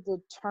world is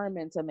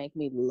determined to make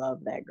me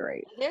love that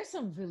grape. There's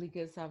some really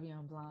good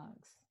Sauvignon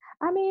Blancs.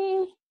 I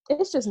mean,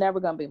 it's just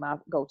never gonna be my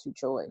go-to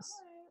choice.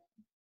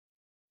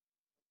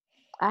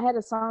 I had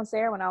a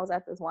Sancerre when I was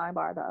at this wine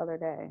bar the other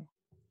day.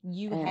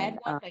 You had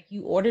one? Like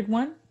you ordered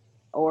one?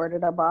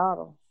 Ordered a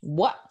bottle.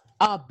 What?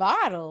 A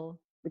bottle?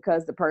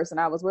 Because the person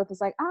I was with was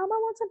like, I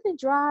want something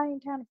dry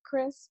and kind of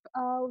crisp,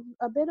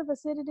 a bit of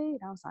acidity.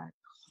 And I was like,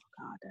 oh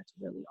God, that's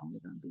really only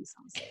gonna be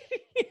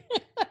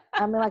Sancerre.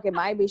 I mean, like it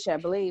might be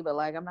Chablis, but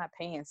like I'm not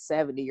paying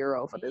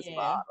 €70 for this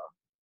bottle.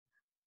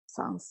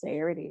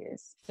 Sancerre it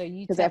is. So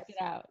you toughed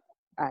it out.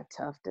 I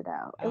toughed it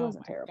out. It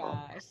wasn't terrible.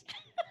 Gosh.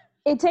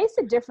 It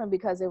tasted different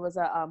because it was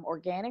a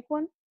organic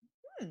one.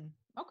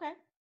 Okay.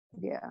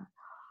 Yeah.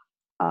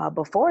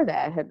 Before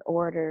that, I had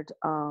ordered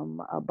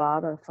a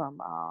bottle from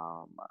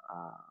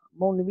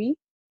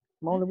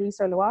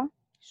Mont-Louis-sur-Loire,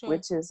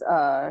 which is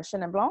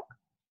Chenin Blanc.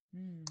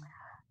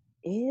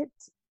 It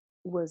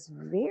was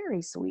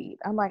very sweet.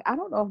 I'm like, I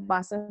don't know if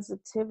my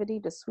sensitivity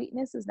to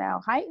sweetness is now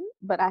heightened,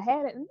 but I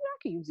had it, and I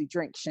can usually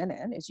drink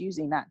Chenin. It's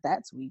usually not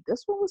that sweet.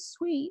 This one was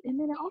sweet, and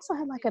then it also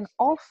had like an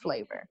off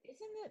flavor.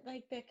 Isn't it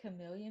like that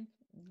chameleon,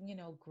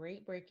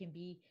 grape where it can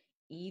be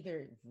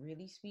either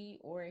really sweet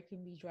or it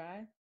can be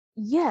dry?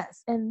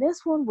 Yes, and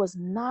this one was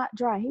not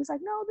dry. He was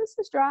like, no, this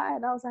is dry.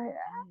 And I was like,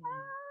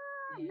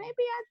 maybe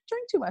I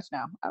drink too much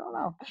now. I don't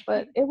know.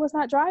 But it was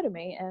not dry to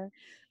me. And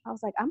I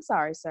was like, I'm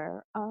sorry,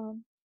 sir.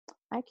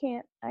 I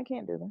can't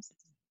do this.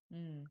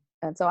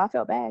 And so I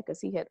felt bad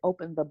because he had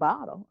opened the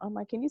bottle. I'm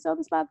like, can you sell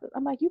this by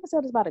I'm like, you can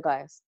sell this by the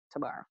glass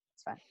tomorrow.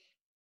 It's fine.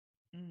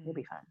 You'll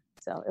be fine.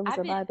 So it was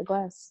a by the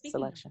glass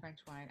selection. Of French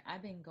wine,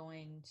 I've been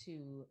going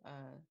to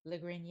Le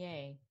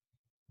Grenier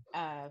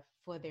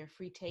for their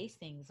free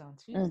tastings on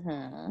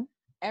Tuesday.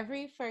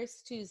 Every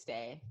first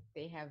Tuesday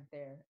they have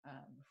their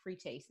free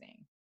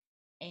tasting,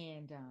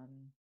 and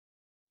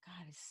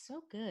God, it's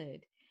so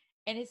good,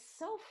 and it's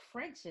so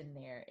French in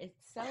there. It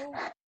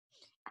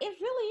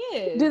really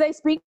is. Do they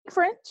speak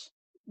French?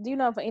 Do you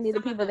know if any of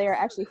the people there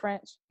are actually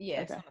French?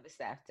 Yeah, some of the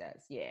staff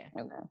does. Yeah.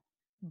 Okay.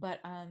 But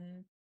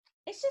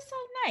it's just so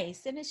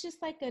nice, and it's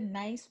just like a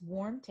nice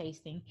warm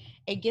tasting.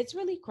 It gets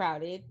really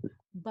crowded,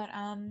 but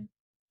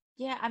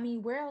yeah, I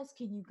mean, where else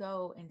can you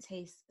go and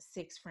taste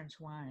 6 French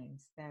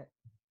wines that,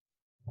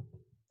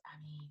 I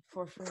mean,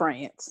 for free?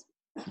 France.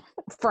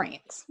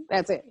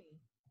 That's it.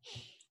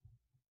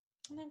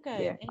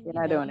 Okay. Yeah, and, you're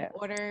not doing it.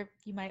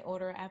 You might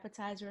order an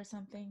appetizer or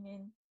something,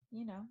 and,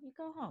 you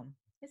go home.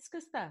 It's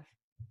good stuff.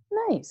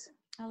 Nice.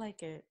 I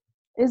like it.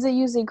 Is it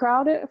usually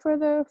crowded for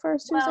the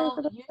first Tuesday Well,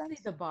 for the usually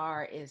events? the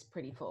bar is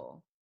pretty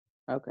full,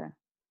 Okay.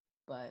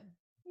 but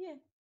yeah,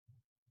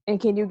 And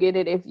can you get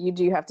it if you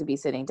do you have to be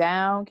sitting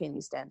down? Can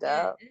you stand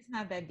up? it's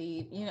not that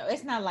deep.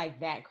 It's not like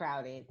that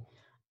crowded.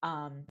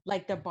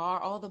 Like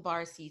all the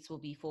bar seats will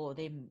be full.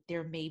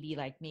 There may be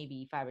like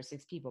maybe 5 or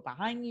 6 people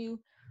behind you,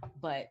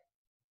 but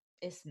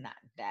it's not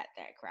that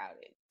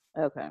crowded.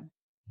 Okay.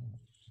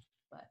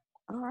 But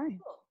All right.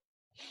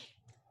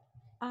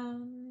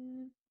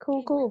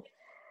 Cool. Cool.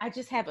 I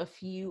just have a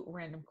few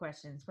random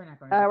questions. We're not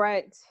going. All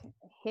right,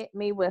 hit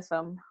me with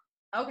them.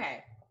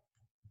 Okay.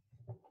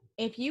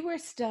 If you were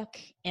stuck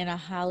in a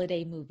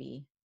holiday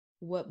movie,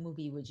 what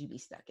movie would you be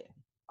stuck in?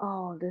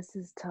 Oh, this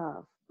is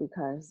tough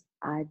because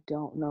I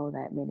don't know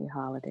that many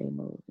holiday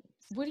movies.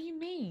 What do you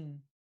mean?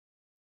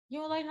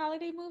 You don't like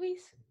holiday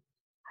movies?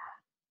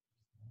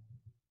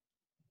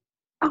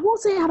 I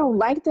won't say I don't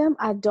like them.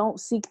 I don't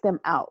seek them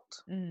out.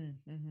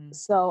 Mm-hmm.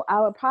 So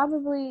I would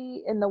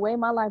probably, in the way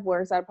my life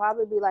works, I'd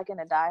probably be like in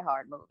a Die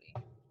Hard movie.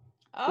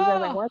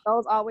 Because like, weren't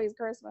those always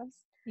Christmas?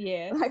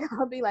 Yeah. Like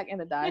I'll be like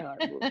in a Die Hard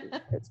movie.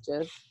 It's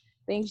just,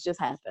 things just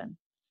happen.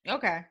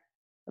 Okay.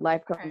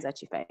 Life comes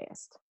at you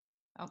fast.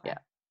 Okay.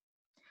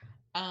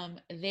 Yeah.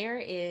 There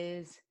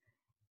is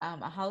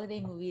a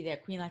holiday movie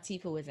that Queen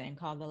Latifah was in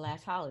called The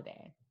Last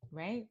Holiday,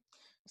 right?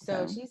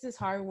 So she's this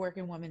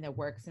hardworking woman that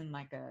works in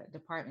like a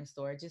department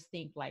store. Just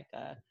think like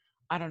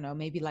I don't know,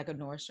 maybe like a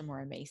Nordstrom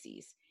or a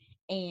Macy's.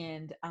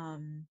 And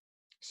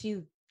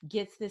she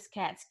gets this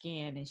CAT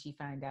scan and she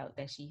finds out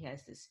that she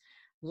has this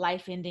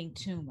life-ending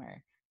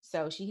tumor.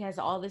 So she has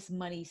all this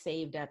money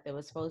saved up that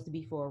was supposed to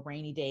be for a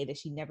rainy day that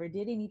she never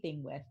did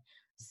anything with.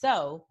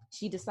 So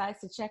she decides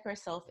to check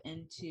herself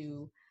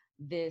into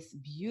this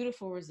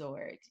beautiful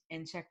resort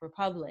in Czech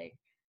Republic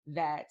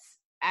that's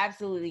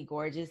absolutely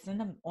gorgeous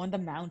and on the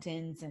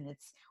mountains, and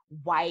it's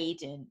white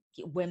and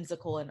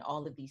whimsical and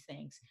all of these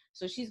things.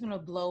 So she's going to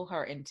blow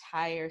her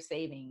entire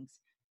savings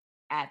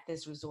at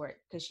this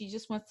resort because she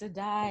just wants to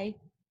die,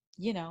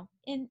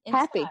 in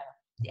happy. style.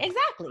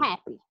 Exactly.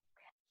 Happy.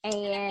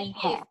 And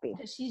happy.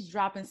 Because she's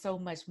dropping so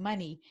much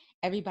money,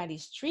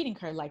 everybody's treating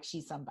her like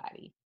she's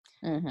somebody.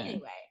 Mm-hmm.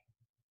 Anyway,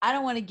 I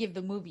don't want to give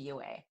the movie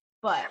away.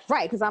 But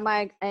right, because I'm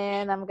like,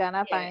 and I'm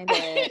gonna find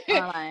it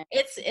online.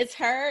 It's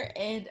her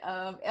and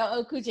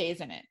LL Cool J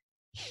is in it.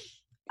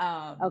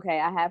 Okay,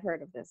 I have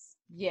heard of this.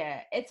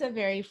 Yeah, it's a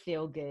very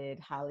feel good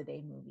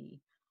holiday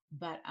movie.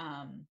 But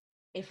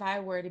if I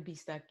were to be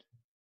stuck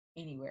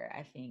anywhere,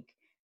 I think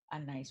a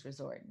nice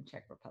resort in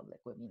Czech Republic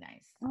would be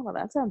nice. Oh, well,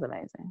 that sounds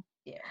amazing.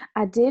 Yeah,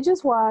 I did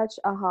just watch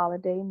a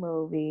holiday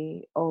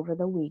movie over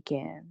the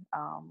weekend.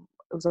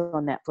 It was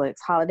on Netflix,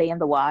 Holiday in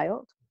the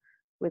Wild,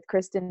 with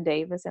Kristen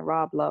Davis and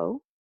Rob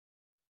Lowe.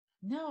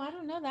 No, I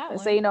don't know that one.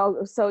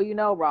 So you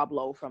know Rob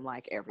Lowe from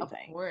like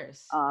everything. Of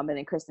course. And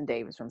then Kristen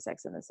Davis from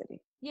Sex and the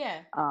City.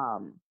 Yeah.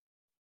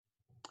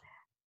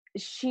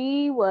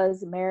 She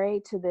was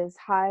married to this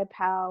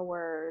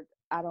high-powered,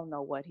 I don't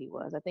know what he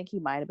was. I think he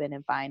might have been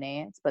in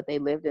finance, but they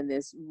lived in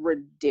this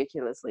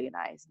ridiculously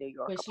nice New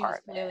York apartment. But she was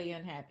clearly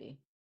unhappy.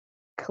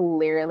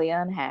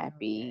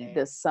 Okay.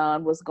 The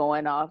son was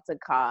going off to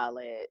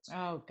college.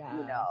 Oh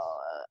God.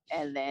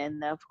 And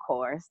then of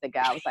course the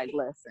guy was like,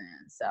 listen,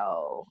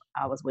 so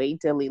I was waiting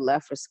till he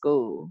left for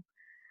school.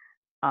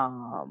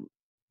 I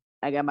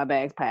got my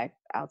bags packed.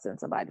 I'll send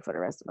somebody for the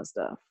rest of my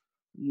stuff.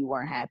 You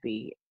weren't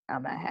happy.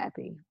 I'm not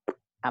happy.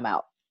 I'm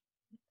out.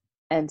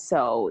 And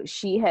so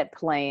she had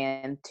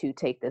planned to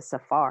take the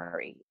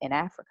safari in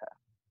Africa.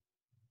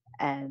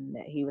 And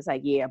he was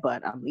like, yeah,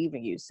 but I'm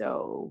leaving you,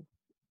 so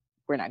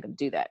we're not going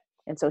to do that.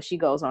 And so she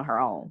goes on her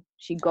own.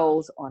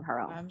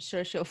 I'm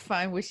sure she'll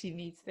find what she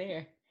needs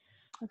there.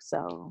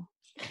 So.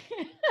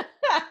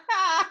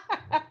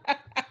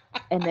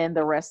 And then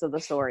the rest of the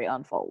story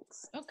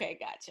unfolds. Okay,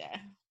 gotcha.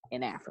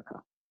 In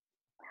Africa.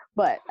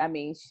 But, I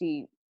mean,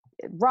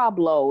 Rob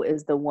Lowe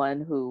is the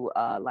one who,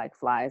 like,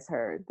 flies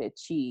her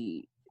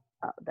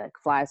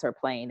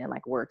plane and,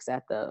 like, works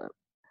at the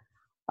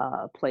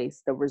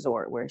the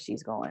resort where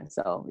she's going.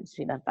 So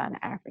she doesn't find an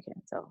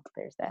African. So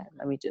there's that.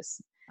 Let me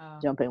just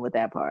jump in with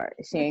that part.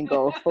 She ain't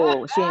go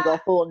full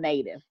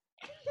native.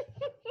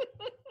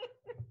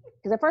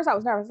 Because at first I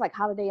was nervous, like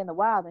Holiday in the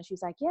Wild, and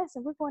she's like, yes,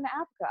 and we're going to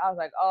Africa. I was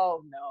like,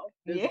 oh no,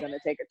 this is gonna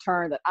take a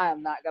turn that I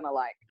am not gonna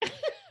like.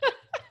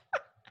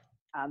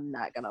 I'm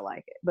not gonna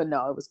like it. But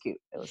no, it was cute.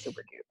 It was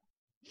super cute.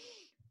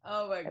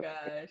 Oh my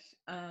gosh.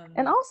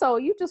 And also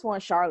you just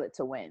want Charlotte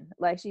to win.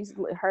 Like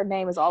her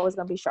name is always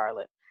gonna be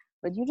Charlotte.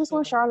 But you just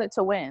want Charlotte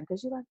to win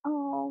because you're like,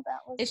 oh, that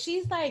was. Is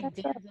she's like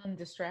damsel in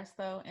distress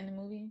though in the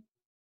movie?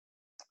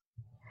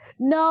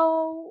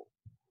 No.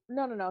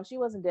 She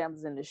wasn't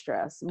damsel in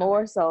distress.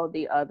 More so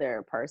the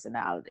other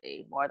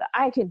personality. More the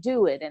I can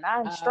do it and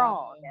I'm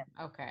strong.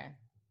 And okay.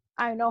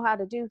 I know how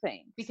to do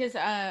things. Because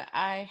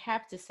I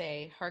have to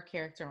say her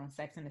character on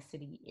Sex and the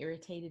City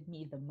irritated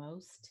me the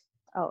most.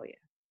 Oh yeah.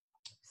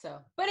 So,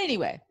 but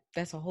anyway,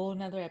 that's a whole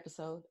nother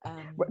episode.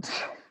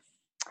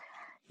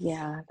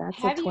 Yeah, that's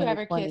have a 2020 you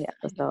ever kissed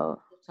episode.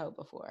 Mistletoe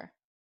before?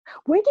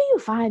 Where do you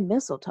find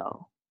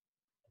mistletoe?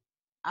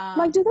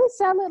 Like, do they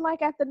sell it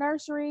like at the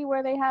nursery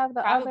where they have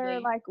the Probably. other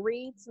like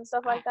wreaths and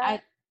stuff like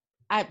that?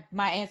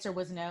 My answer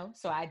was no,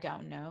 so I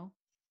don't know.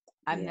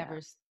 I've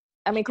never.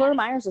 I mean, clearly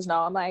my answer is no.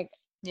 I'm like,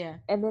 yeah.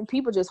 And then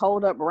people just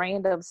hold up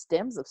random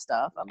stems of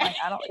stuff. I'm like,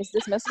 is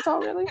this mistletoe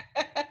really?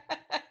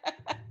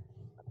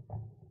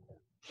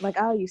 Like,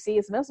 oh, you see,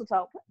 it's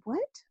mistletoe. What?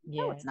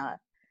 Yeah. No, it's not.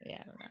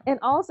 Yeah, I don't know. And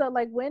also,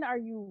 like, when are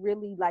you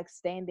really like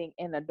standing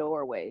in a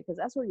doorway? Because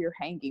that's where you're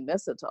hanging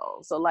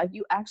mistletoe. So, like,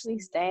 you actually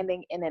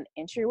standing in an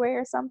entryway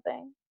or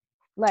something?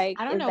 Like,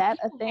 I don't know. That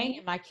people a thing? hang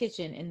in my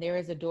kitchen, and there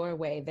is a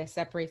doorway that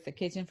separates the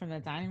kitchen from the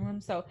dining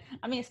room. So,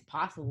 I mean, it's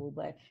possible,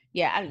 but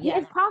yeah,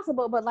 it's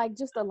possible. But like,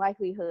 just the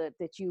likelihood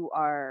that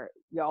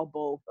y'all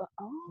both.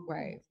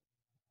 Right.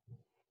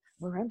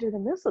 We're under the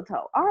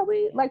mistletoe. Are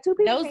we? Like, two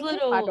people Those came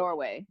in my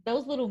doorway.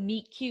 Those little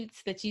meet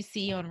cutes that you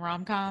see on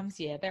rom-coms,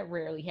 yeah, that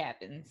rarely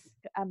happens.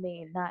 I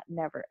mean,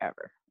 never,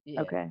 ever.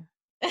 Yeah. Okay.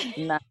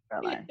 Not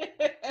really.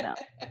 No.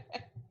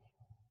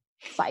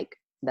 Psych.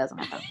 Doesn't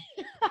happen.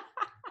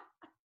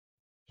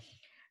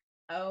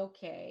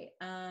 Okay.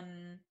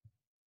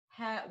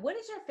 What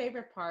is your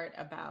favorite part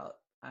about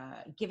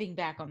giving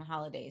back on the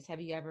holidays?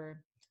 Have you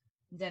ever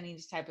done any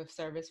type of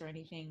service or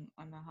anything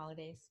on the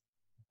holidays?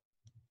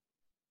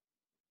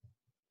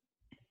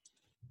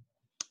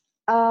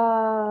 I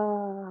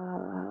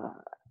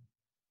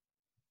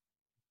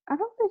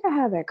don't think I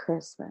have at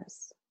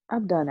Christmas.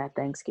 I've done at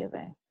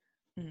Thanksgiving.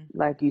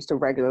 Like, used to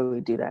regularly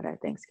do that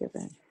at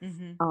Thanksgiving.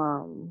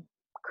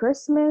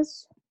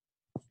 Christmas,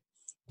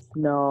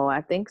 no.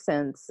 I think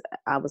since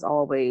I was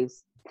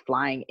always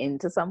flying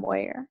into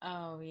somewhere.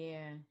 Oh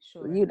yeah,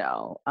 sure.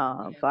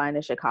 Flying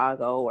to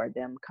Chicago or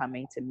them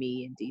coming to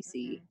me in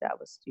DC. That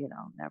was,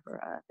 never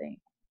a thing.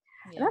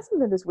 Yeah. And that's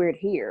something that's weird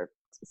here.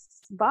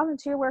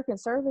 Volunteer work and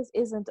service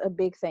isn't a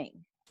big thing.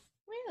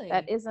 Really?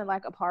 That isn't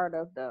like a part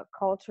of the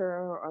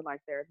culture, or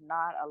like there's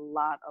not a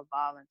lot of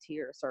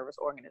volunteer service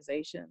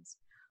organizations.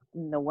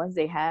 And the ones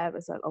they have,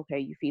 it's like, okay,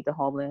 you feed the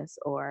homeless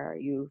or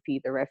you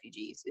feed the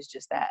refugees. It's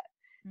just that.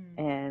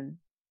 And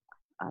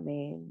I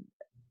mean,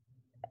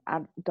 I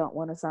don't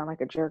want to sound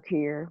like a jerk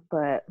here,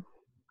 but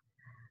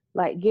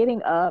like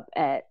getting up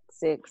at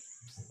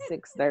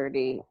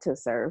 6:30 to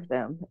serve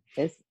them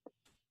is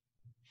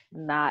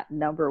not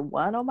number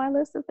one on my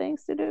list of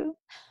things to do.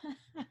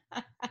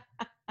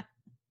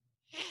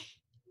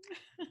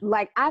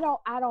 Like, I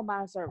don't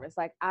mind service.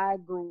 Like, I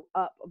grew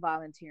up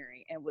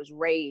volunteering and was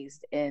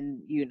raised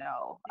in,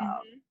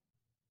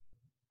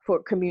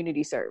 for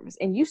community service,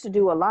 and used to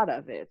do a lot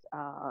of it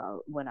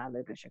when I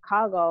lived in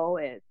Chicago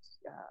at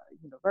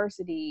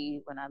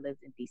university. When I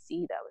lived in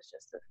DC, that was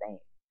just a thing.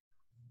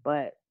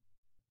 But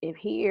if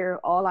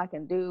here, all I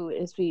can do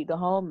is feed the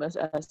homeless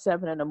at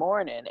 7 a.m.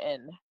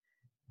 and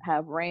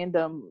have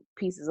random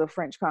pieces of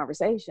French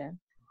conversation.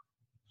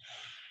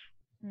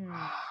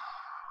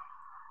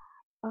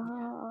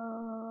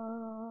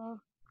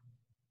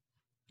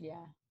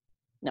 Yeah.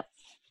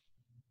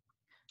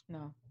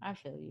 No, I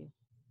feel you.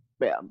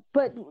 Yeah,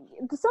 but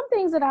some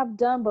things that I've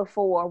done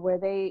before where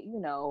they,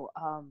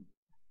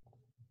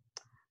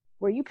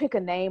 where you pick a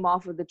name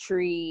off of the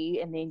tree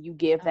and then you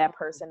give that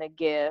person a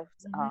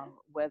gift,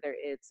 whether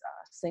it's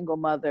single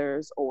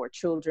mothers or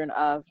children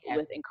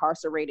with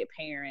incarcerated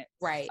parents.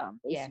 Right.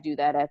 They used to do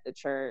that at the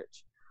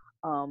church.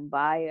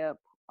 Buy a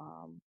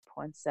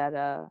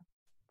poinsettia,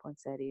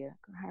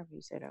 however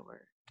you say that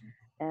word,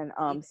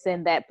 and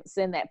send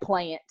that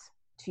plant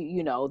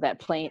to, that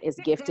plant is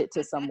gifted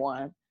to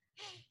someone.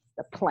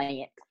 The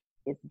plant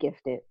is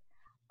gifted,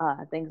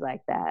 things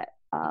like that.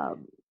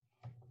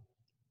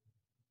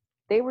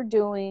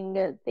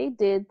 They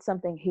did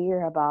something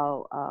here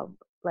about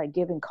like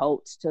giving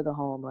coats to the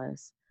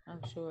homeless.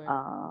 I'm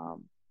sure.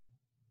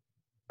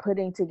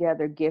 Putting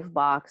together gift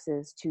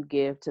boxes to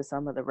give to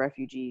some of the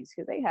refugees,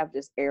 because they have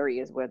just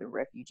areas where the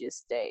refugees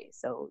stay.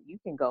 So you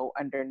can go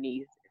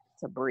underneath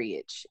the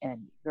bridge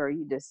and girl,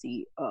 you just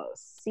see a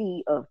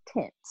sea of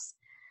tents.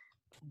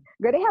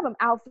 Girl, they have them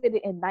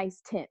outfitted in nice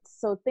tents.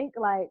 So think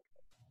like,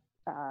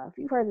 if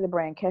you've heard of the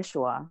brand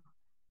Quechua,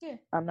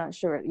 I'm not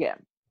sure. Yeah,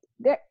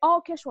 they're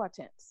all Quechua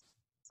tents.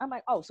 I'm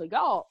like, oh, so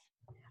y'all,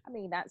 I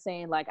mean, not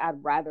saying like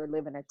I'd rather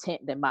live in a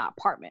tent than my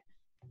apartment,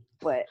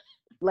 but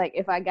like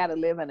if I gotta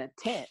live in a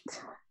tent,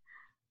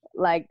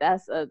 like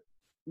that's a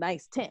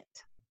nice tent,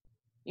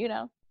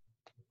 Wow.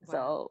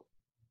 So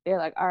they're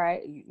like, all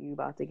right, you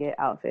about to get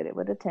outfitted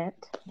with a tent.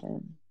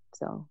 And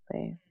so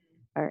they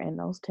are in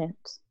those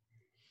tents.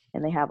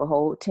 And they have a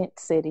whole tent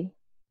city.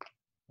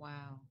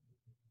 Wow.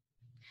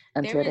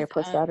 Until they're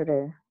pushed out of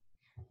there.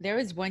 There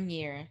was one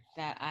year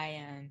that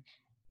I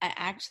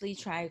actually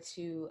tried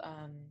to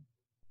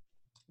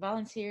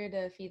volunteer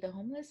to feed the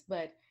homeless,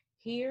 but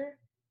here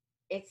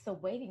it's a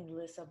waiting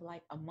list of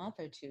like a month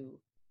or two,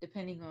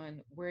 depending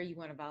on where you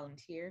want to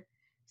volunteer.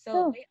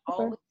 So they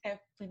always have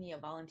plenty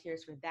of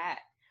volunteers for that.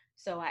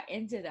 So I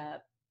ended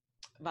up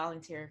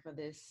volunteering for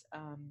this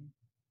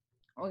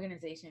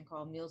organization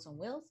called Meals on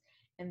Wheels.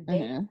 And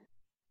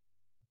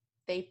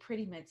they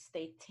pretty much,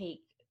 they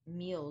take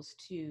meals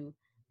to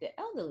the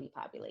elderly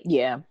population.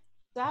 Yeah.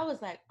 So I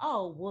was like,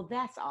 oh, well,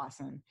 that's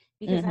awesome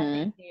because I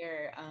think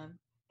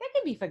they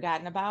can be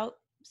forgotten about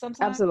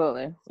sometimes.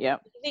 Absolutely.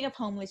 Yep. When you think of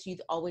homeless, you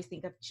always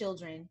think of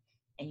children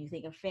and you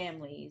think of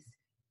families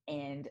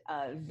and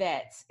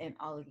vets and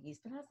all of these.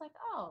 But I was like,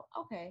 oh,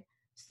 okay.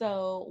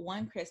 So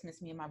one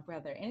Christmas, me and my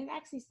brother, and it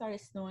actually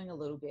started snowing a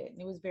little bit, and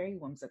it was very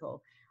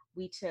whimsical.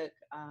 We took,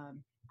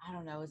 I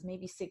don't know, it was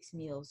maybe 6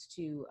 meals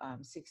to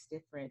 6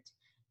 different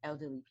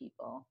elderly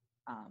people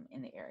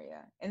in the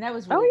area, and that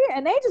was really Oh yeah,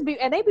 and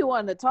they be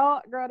wanting to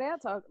talk, girl. They'll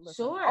talk.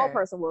 Listen, sure. Old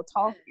person will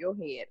talk your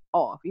head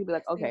off. You be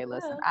like, Yes, they okay,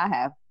 listen, will. I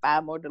have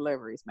 5 more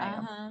deliveries,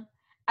 ma'am.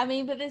 I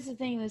mean, but this is the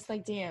thing. It's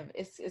like, damn,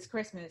 it's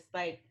Christmas.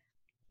 Like,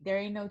 there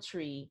ain't no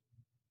tree,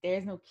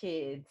 there's no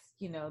kids.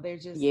 You know, they're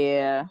just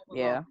Yeah, home alone.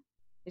 yeah,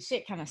 The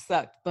shit kind of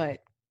sucked, but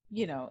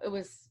you know, it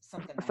was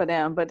something for nice.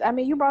 them. But I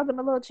mean, you brought them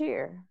a little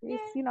cheer. Yeah.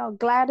 It's, you know,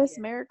 Gladys,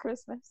 Yeah. Merry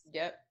Christmas.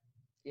 Yep.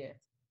 Yeah.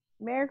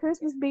 Merry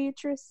Christmas,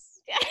 Beatrice.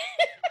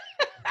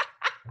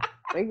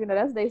 But, you know,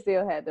 that's they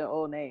still had their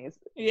old names.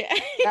 Yeah.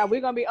 Now we're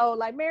gonna be old,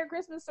 like Merry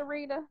Christmas,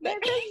 Serena. Merry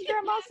Christmas,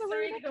 Grandma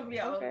Serena. Gonna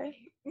be old. Okay.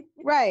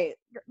 Right.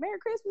 Merry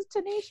Christmas,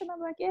 Tanisha. And I'm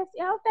like, yes,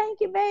 oh, thank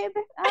you, baby.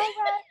 All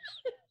right.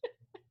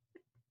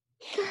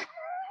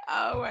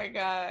 Oh my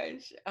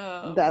gosh.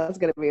 That's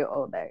gonna be an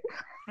old name.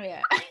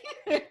 Yeah.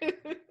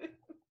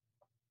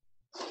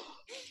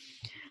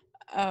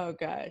 Oh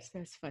gosh,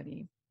 that's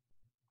funny.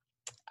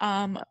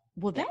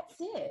 Well, that's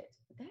it.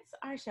 That's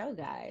our show,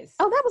 guys.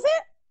 Oh, that was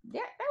it?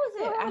 Yeah, that was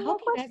it. Oh, I no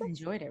hope you guys questions?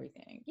 enjoyed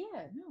everything. Yeah,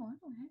 no, I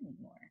don't have any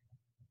more.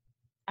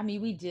 I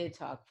mean, we did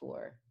talk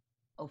for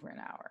over an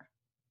hour.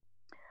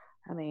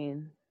 I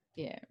mean,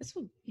 Yeah, this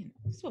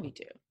is what we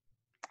do.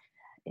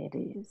 it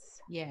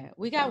is. Yeah,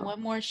 we got So,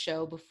 one more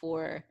show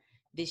before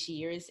this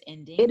year is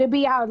ending. it'll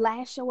be our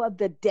last show of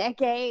the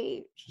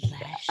decade.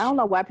 I don't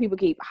know why people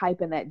keep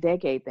hyping that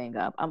decade thing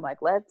up. I'm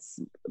like, let's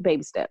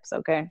baby steps,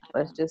 okay?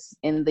 Let's just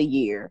end the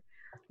year.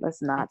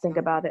 Let's not think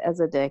about it as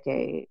a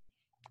decade.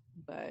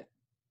 But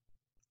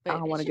I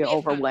don't it want to should get be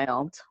a fun one.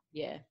 overwhelmed.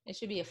 Yeah, it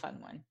should be a fun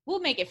one. We'll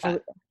make it fun.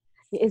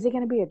 Is it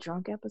going to be a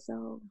drunk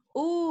episode?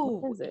 Ooh,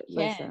 What is it? it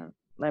can. Listen,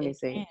 let me It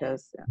see, can.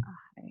 because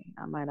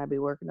I might not be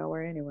working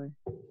nowhere anyway.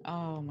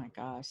 Oh my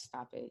gosh,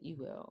 stop it. You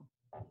will.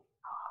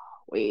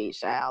 We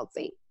shall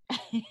see.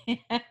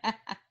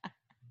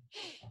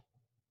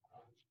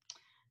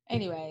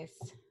 Anyways,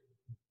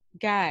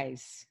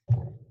 guys,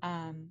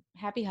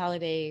 happy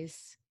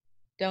holidays.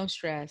 Don't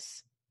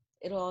stress.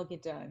 It'll all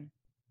get done.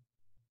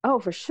 Oh,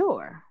 for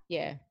sure.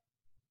 Yeah.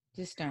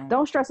 Just don't.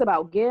 Don't stress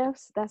about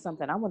gifts. That's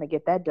something I want to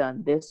get that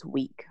done this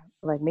week.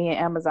 Like me and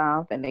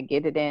Amazon finna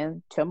get it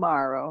in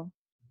tomorrow.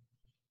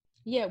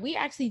 Yeah, we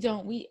actually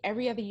don't.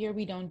 Every other year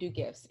we don't do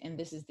gifts, and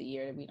this is the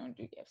year that we don't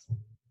do gifts.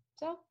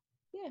 So,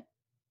 yeah.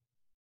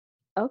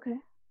 Okay.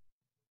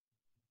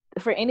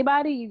 For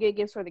anybody, you get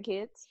gifts for the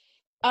kids?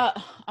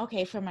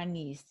 Okay, for my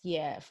niece.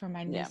 Yeah, for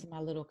my niece Yeah. and my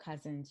little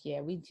cousins.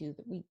 Yeah, we do.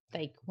 We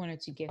like 1 or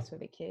 2 gifts for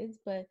the kids,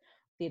 but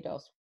the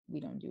adults we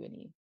don't do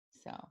any.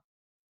 So,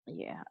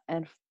 Yeah.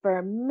 And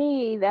for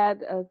me,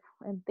 that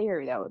in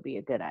theory, that would be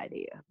a good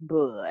idea.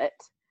 But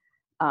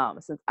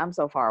since I'm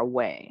so far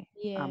away,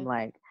 yeah. I'm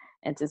like,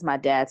 and since my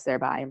dad's there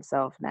by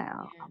himself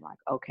now, Yeah. I'm like,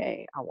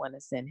 okay, I want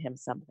to send him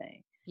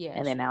something. Yeah.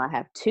 And then now I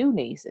have 2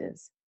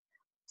 nieces.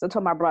 So I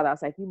told my brother, I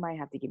was like, you might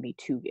have to give me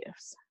 2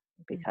 gifts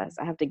because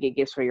I have to get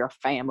gifts for your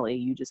family.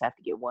 You just have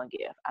to get 1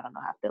 gift. I don't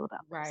know how I feel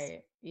about this.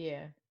 Right.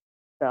 Yeah.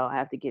 So I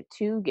have to get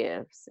 2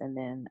 gifts, and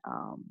then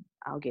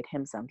I'll get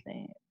him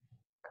something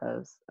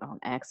because on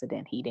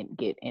accident he didn't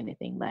get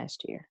anything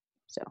last year.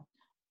 So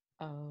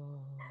Oh.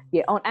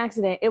 yeah, on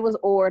accident it was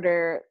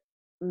ordered,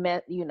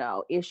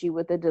 issue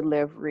with the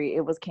delivery,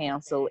 it was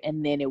canceled,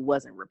 and then it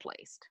wasn't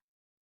replaced.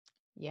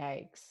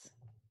 Yikes.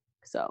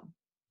 So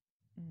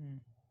Mm.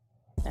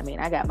 I mean,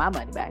 I got my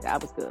money back. I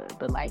was good,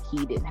 but like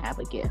he didn't have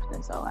a gift,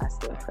 and so I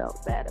still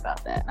felt bad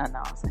about that. And I know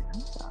I was like, I'm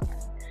sorry.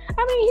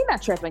 I mean, he's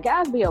not tripping.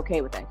 Guys be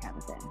okay with that kind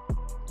of thing.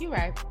 You're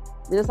right.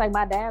 Just like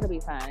my dad will be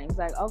fine. He's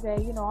like, okay,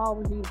 I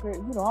always need a pair.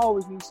 I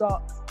always need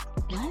socks.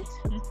 What?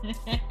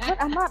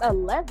 But I'm not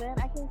 11.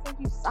 I can't send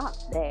you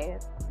socks,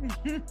 Dad.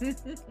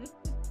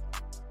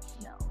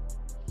 No.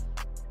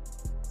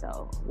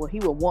 So what he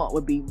would want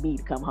would be me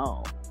to come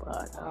home,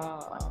 but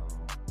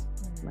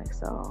like,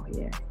 so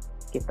yeah,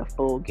 get the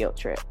full guilt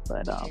trip.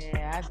 But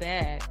yeah, I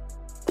bet.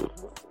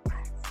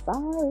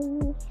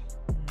 Sorry.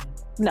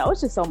 No,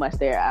 it's just so much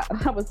there.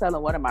 I was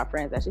telling one of my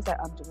friends that she said,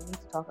 do we need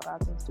to talk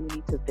about this? Do we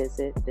need to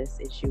visit this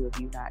issue of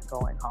you not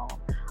going home?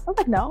 I was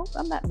like, no,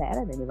 I'm not mad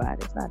at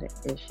anybody. It's not an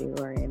issue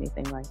or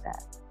anything like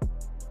that.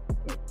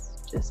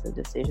 It's just a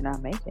decision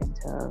I'm making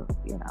to,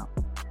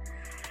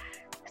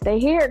 stay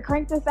here and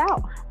crank this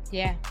out.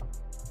 Yeah.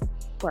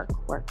 Work.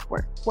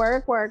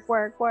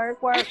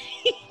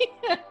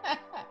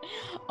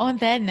 On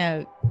that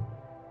note,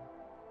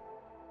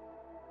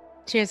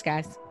 cheers,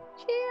 guys.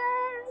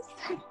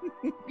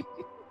 Cheers.